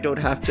 but that I don't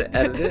have to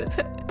edit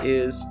it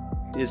is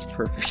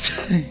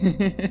perfect.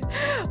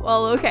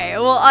 Well, okay.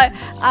 Well,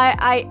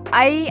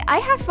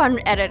 I have fun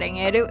editing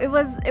it. It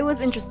was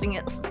interesting.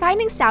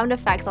 Finding sound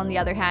effects, on the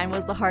other hand,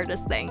 was the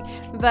hardest thing.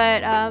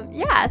 But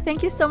yeah,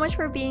 thank you so much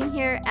for being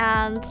here,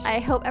 and I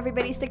hope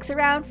everybody sticks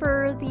around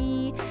for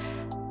the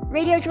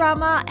radio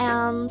drama,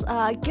 and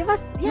give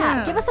us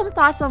some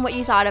thoughts on what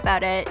you thought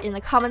about it in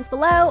the comments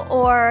below,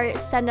 or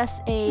send us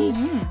a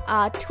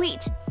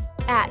tweet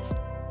at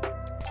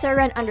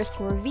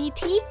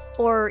Suren_VT,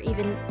 or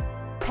even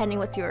pending,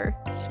 what's your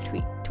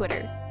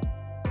Twitter?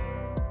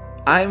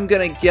 I'm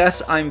gonna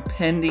guess I'm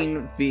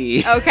pending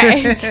V.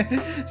 Okay.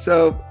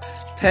 So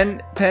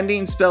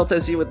pending spelt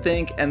as you would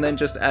think, and then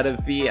just add a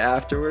V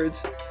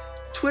afterwards.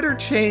 Twitter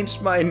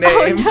changed my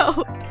name.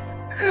 Oh no.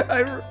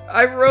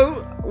 I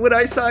wrote, when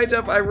I signed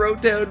up, I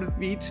wrote down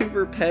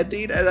VTuber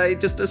pending, and I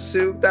just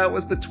assumed that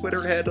was the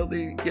Twitter handle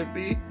they give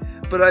me.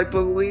 But I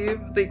believe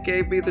they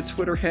gave me the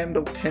Twitter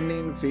handle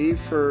pending V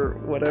for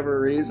whatever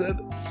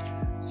reason.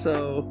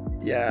 So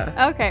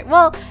yeah. Okay.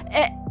 Well,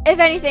 if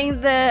anything,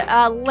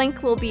 the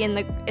link will be in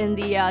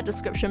the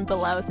description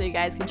below, so you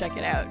guys can check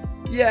it out.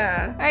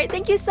 Yeah. All right.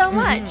 Thank you so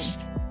much.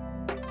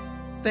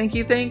 Thank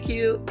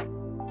you.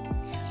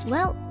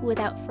 Well,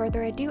 without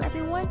further ado,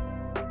 everyone,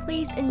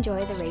 please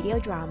enjoy the radio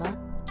drama,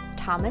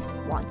 Thomas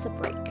Wants a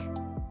Break.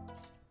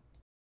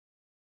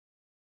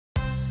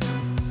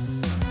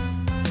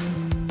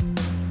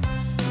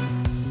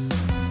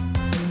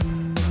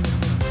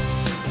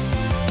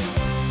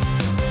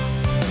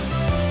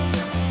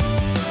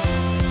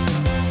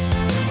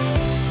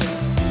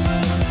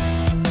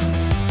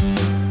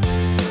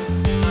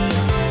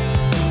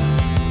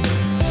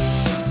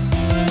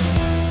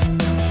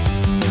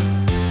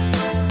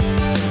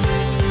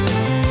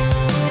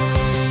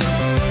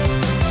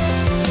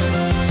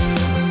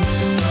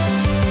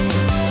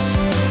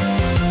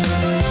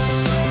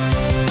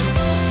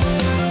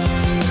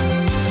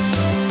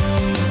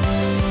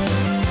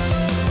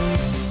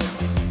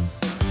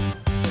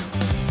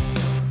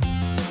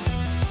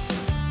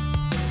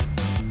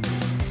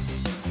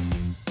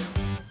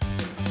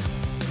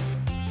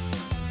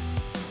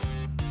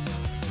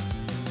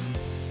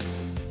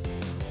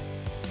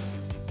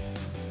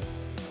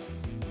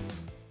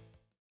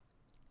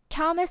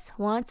 Thomas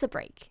Wants a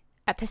Break,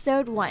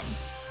 Episode 1,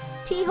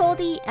 Tea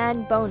Holdy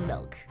and Bone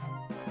Milk.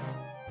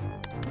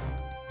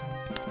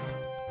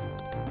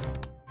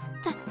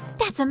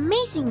 That's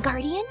amazing,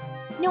 Guardian!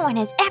 No one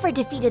has ever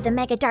defeated the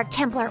Mega Dark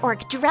Templar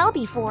Orc Drell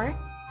before.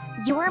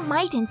 Your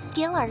might and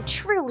skill are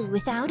truly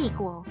without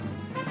equal.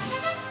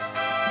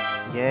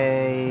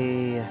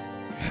 Yay.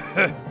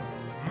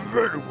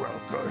 Very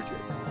well,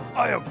 Guardian.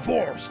 I am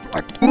forced to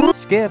act.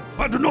 Skip.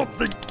 I do not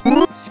think.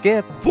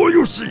 Skip. For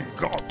you see,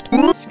 God.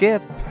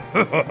 Skip.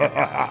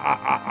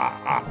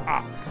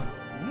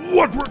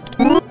 What were...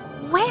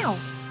 Wow!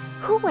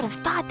 Who would have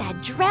thought that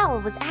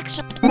Drell was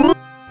actually...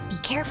 Be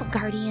careful,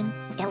 Guardian.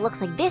 It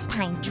looks like this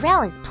time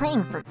Drell is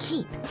playing for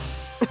keeps.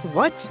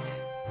 What?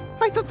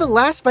 I thought the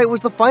last fight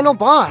was the final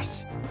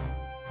boss.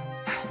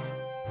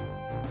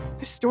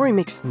 This story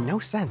makes no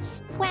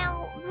sense.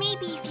 Well,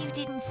 maybe if you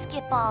didn't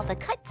skip all the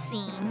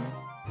cutscenes.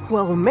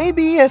 Well,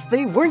 maybe if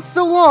they weren't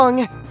so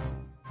long.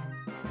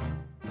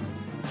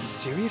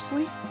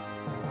 Seriously?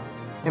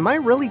 Am I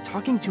really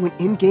talking to an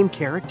in-game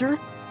character?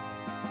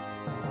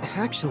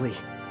 Actually,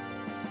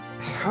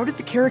 how did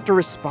the character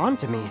respond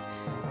to me?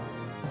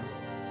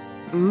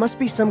 Must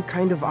be some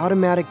kind of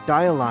automatic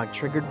dialogue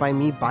triggered by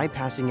me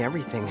bypassing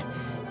everything.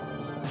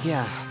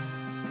 Yeah.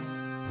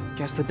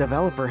 Guess the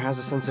developer has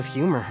a sense of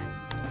humor.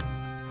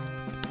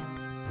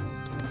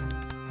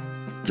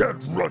 Get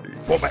ready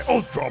for my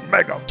Ultra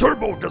Mega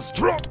Turbo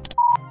Destruct!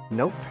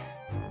 Nope.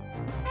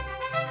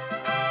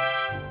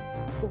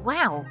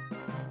 Wow.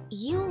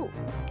 You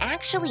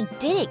actually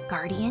did it,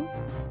 Guardian.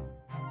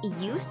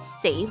 You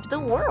saved the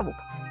world.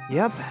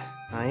 Yep,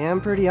 I am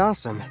pretty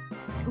awesome.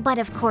 But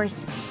of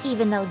course,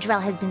 even though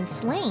Drell has been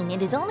slain,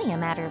 it is only a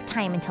matter of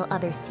time until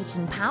others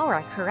seeking power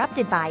are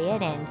corrupted by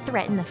it and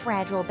threaten the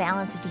fragile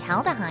balance of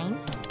Dihaldahine.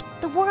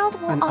 The world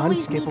will An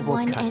always need unskippable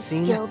one as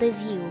cutscene? skilled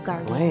as you,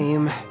 Guardian.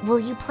 Lame. Will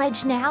you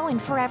pledge now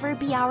and forever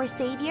be our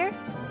savior?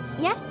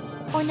 Yes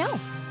or no?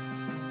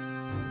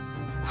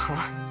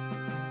 Huh?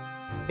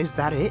 Is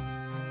that it?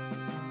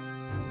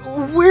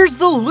 Where's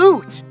the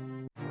loot?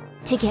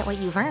 To get what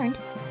you've earned,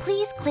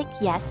 please click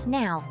yes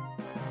now.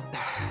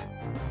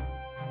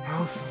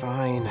 Oh,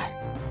 fine.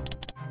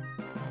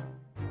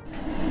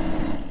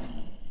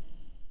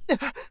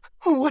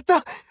 What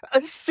the?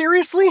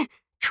 Seriously?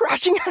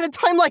 Crashing at a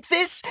time like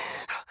this?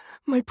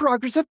 My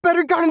progress had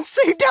better gotten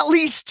saved at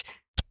least!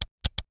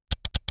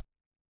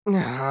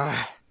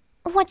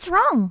 What's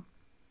wrong?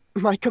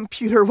 My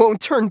computer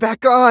won't turn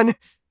back on.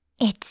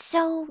 It's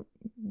so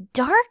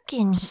dark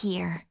in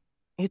here.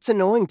 It's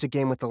annoying to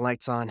game with the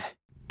lights on.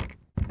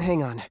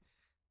 Hang on.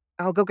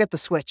 I'll go get the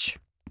switch.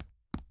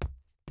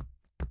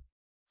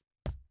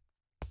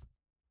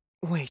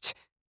 Wait.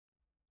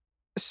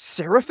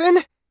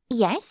 Seraphin?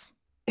 Yes?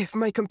 If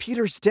my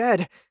computer's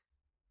dead,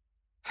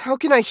 How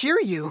can I hear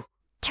you?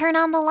 Turn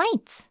on the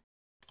lights.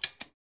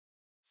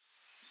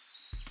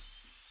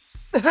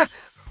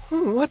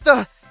 What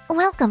the?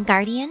 Welcome,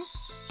 Guardian,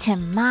 to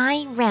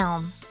my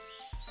realm.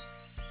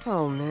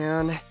 Oh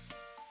man.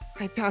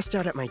 I passed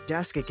out at my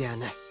desk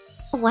again.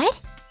 What?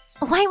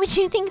 Why would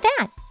you think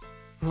that?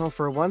 Well,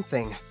 for one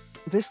thing,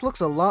 this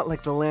looks a lot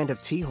like the land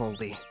of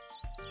T-Holdy.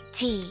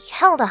 T.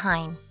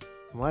 Heldaheim.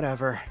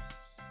 Whatever.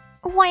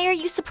 Why are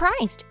you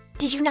surprised?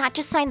 Did you not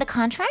just sign the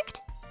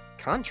contract?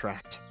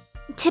 Contract?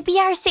 To be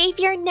our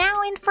savior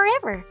now and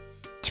forever.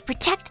 To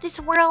protect this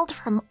world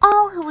from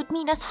all who would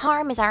mean us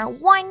harm as our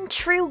one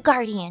true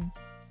guardian.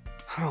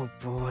 Oh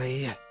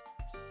boy.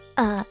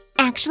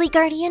 Actually,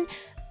 Guardian,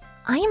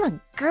 I am a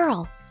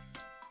girl.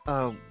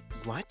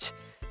 What?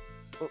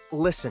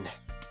 Listen,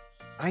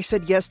 I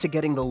said yes to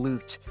getting the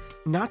loot,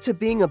 not to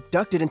being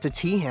abducted into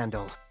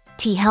T-Handle.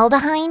 T.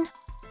 Heldaheim?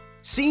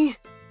 See?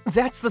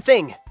 That's the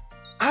thing.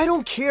 I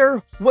don't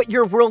care what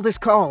your world is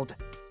called.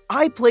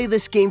 I play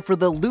this game for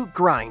the loot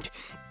grind,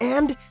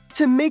 and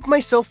to make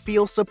myself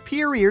feel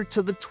superior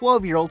to the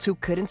 12-year-olds who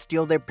couldn't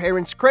steal their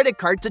parents' credit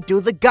card to do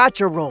the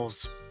gacha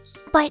rolls.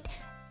 But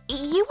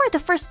you are the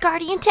first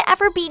Guardian to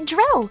ever beat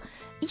Drell.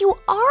 You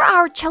are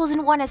our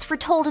chosen one as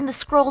foretold in the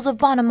Scrolls of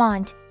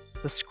Bonamont.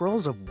 The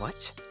scrolls of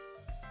what?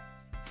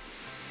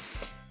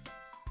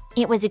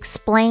 It was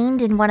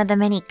explained in one of the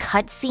many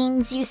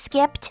cutscenes you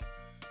skipped.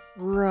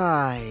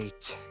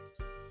 Right.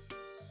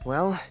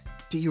 Well,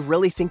 do you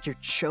really think your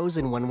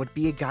chosen one would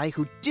be a guy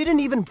who didn't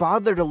even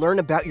bother to learn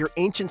about your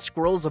ancient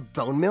scrolls of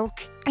bone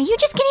milk? Are you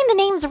just getting the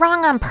names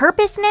wrong on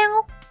purpose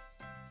now?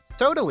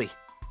 Totally.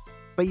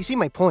 But you see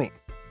my point,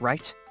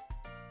 right?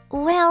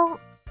 Well,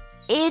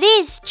 it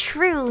is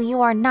true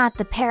you are not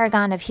the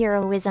paragon of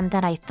heroism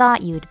that I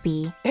thought you'd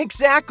be.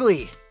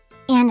 Exactly!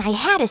 And I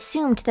had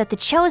assumed that the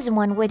chosen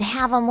one would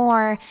have a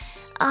more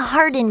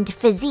hardened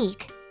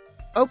physique.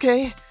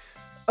 Okay.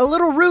 A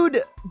little rude,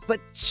 but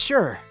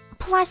sure.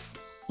 Plus,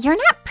 you're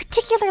not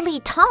particularly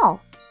tall.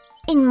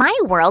 In my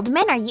world,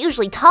 men are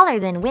usually taller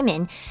than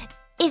women.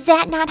 Is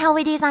that not how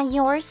it is on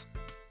yours?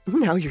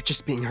 Now you're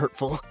just being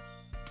hurtful.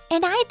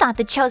 And I thought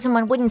the chosen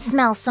one wouldn't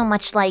smell so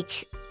much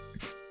like...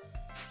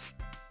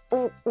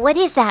 What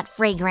is that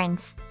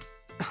fragrance?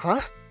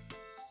 Huh?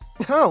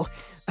 Oh,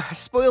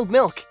 spoiled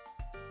milk.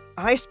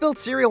 I spilled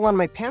cereal on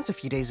my pants a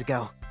few days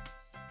ago.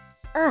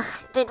 Ugh,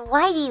 then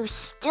why do you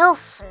still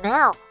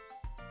smell?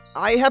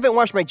 I haven't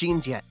washed my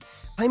jeans yet.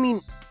 I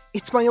mean,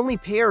 it's my only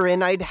pair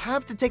and I'd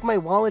have to take my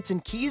wallets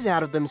and keys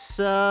out of them,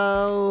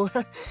 so...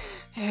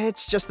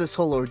 it's just this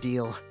whole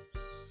ordeal.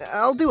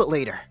 I'll do it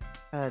later.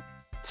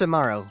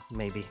 Tomorrow,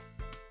 maybe.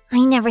 I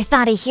never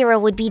thought a hero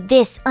would be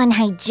this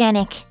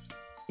unhygienic.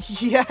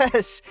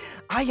 Yes!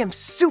 I am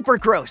super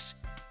gross!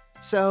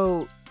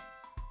 So,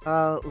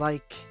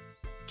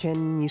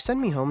 can you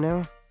send me home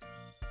now?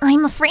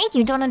 I'm afraid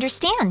you don't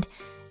understand.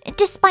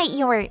 Despite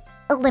your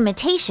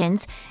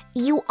limitations,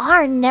 you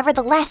are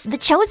nevertheless the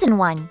chosen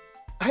one.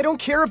 I don't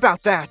care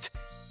about that!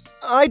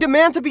 I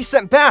demand to be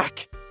sent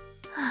back!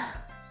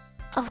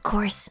 Of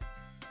course.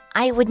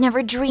 I would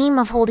never dream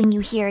of holding you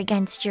here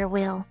against your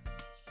will.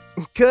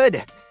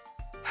 Good.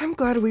 I'm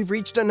glad we've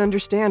reached an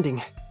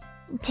understanding.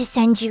 To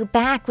send you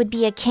back would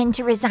be akin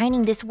to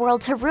resigning this world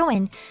to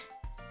ruin.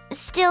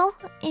 Still,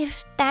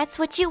 if that's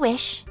what you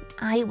wish,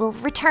 I will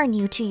return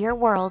you to your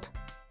world.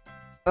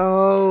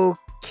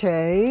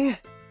 Okay.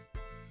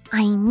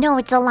 I know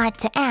it's a lot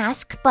to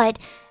ask, but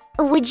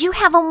would you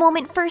have a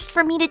moment first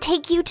for me to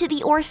take you to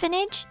the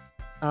orphanage?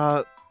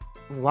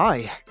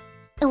 Why?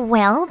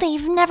 Well,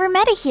 they've never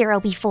met a hero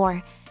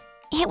before.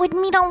 It would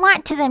mean a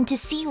lot to them to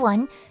see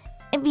one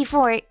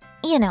before,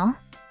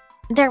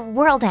 their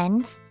world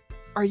ends.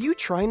 Are you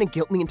trying to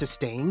guilt me into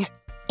staying?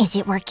 Is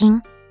it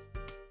working?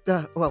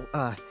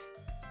 Are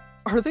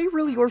they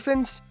really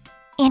orphans?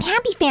 And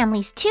happy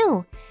families,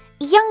 too.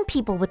 Young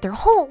people with their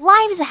whole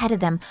lives ahead of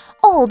them.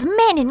 Old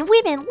men and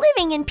women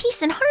living in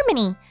peace and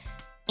harmony.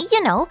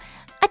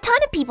 A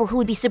ton of people who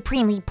would be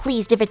supremely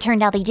pleased if it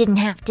turned out they didn't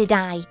have to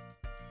die.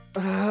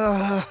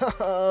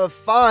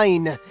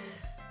 Fine.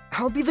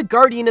 I'll be the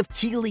guardian of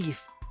Tea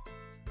Leaf.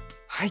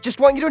 I just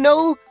want you to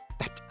know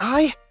that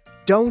I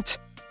don't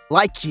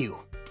like you.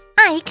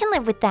 I can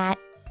live with that.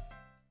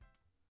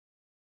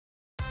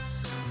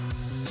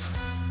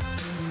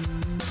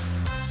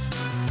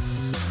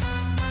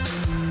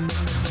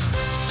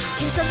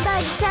 Can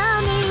somebody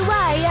tell me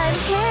why I'm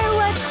here?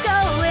 What's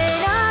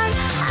going on?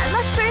 I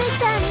must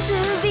pretend to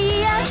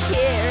be a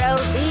hero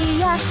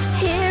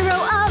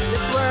of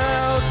this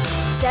world.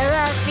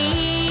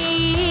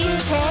 Seraphine,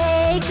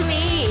 take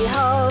me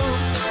home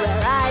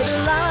where I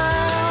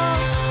belong,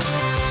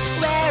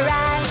 where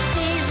I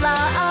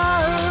belong,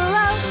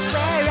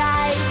 where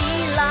I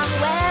belong,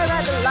 where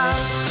I belong,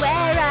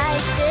 where I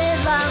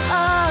belong,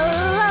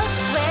 oh,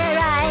 where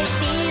I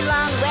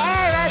belong,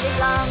 where I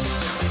belong.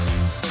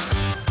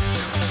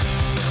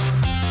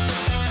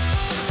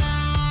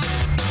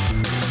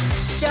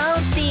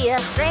 Don't be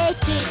afraid,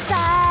 keep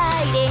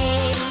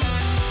fighting.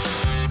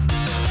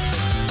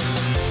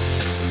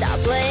 Stop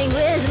playing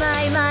with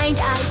my mind,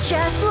 I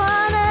just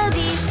wanna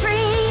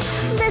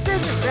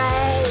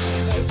right.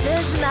 This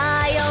is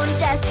my own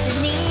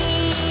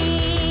destiny.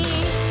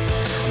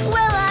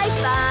 Will I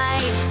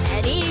find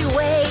any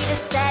way to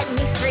set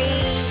me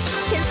free?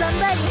 Can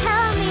somebody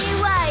help me?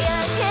 Why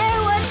I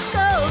care what's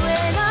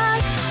going on?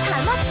 I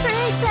must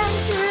pretend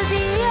to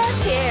be a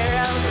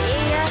hero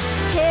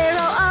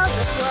of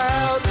this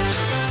world.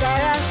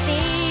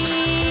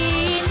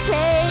 Seraphine,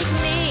 take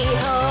me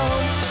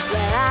home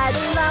where I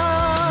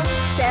belong.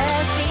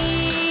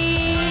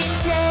 Seraphine,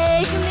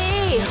 take me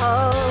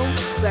home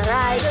where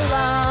I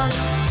belong.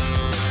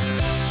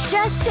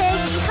 Just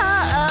take me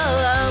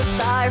home,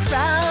 far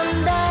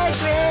from the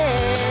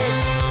grid,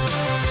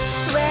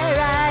 where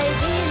I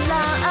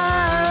belong,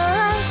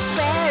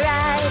 where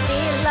I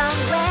belong,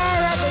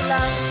 where I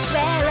belong,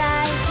 where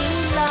I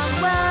belong,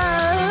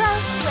 whoa,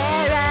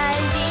 where I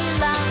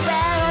belong,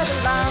 where I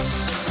belong.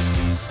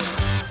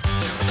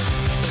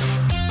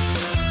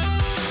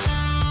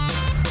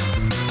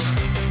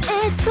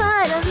 It's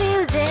quite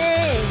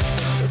amusing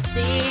to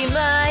see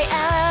my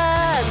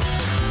abs.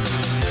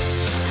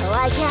 Oh,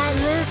 I can't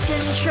lose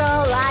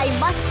control, I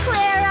must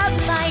clear up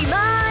my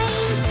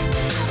mind.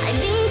 I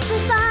need to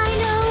find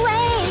a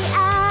way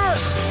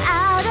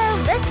out of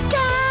this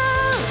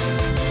town.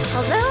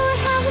 Although I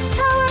have this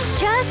power,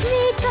 just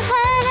need to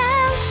head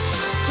out.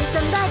 Can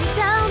somebody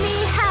tell me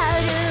how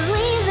to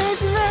leave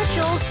this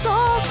virtual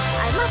soul?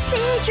 I must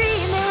be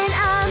dreaming,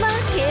 I'm a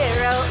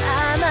hero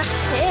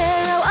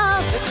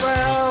of this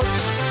world.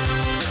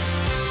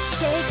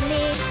 Take me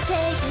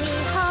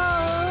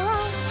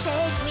home.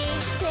 Take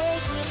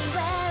me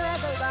where I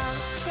belong.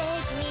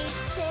 Take me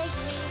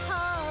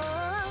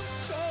home.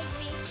 Take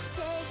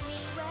me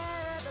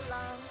where I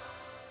belong.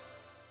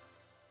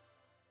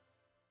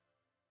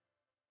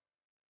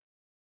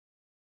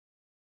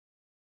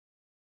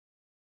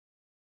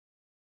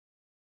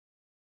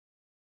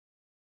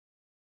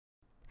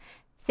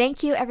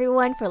 Thank you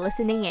everyone for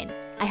listening in.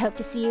 I hope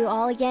to see you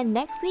all again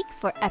next week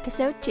for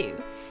episode 2.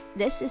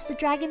 This is The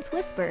Dragon's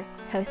Whisper,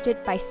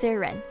 hosted by Sir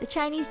Ren, the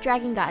Chinese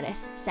dragon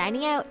goddess,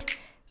 signing out.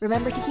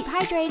 Remember to keep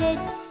hydrated!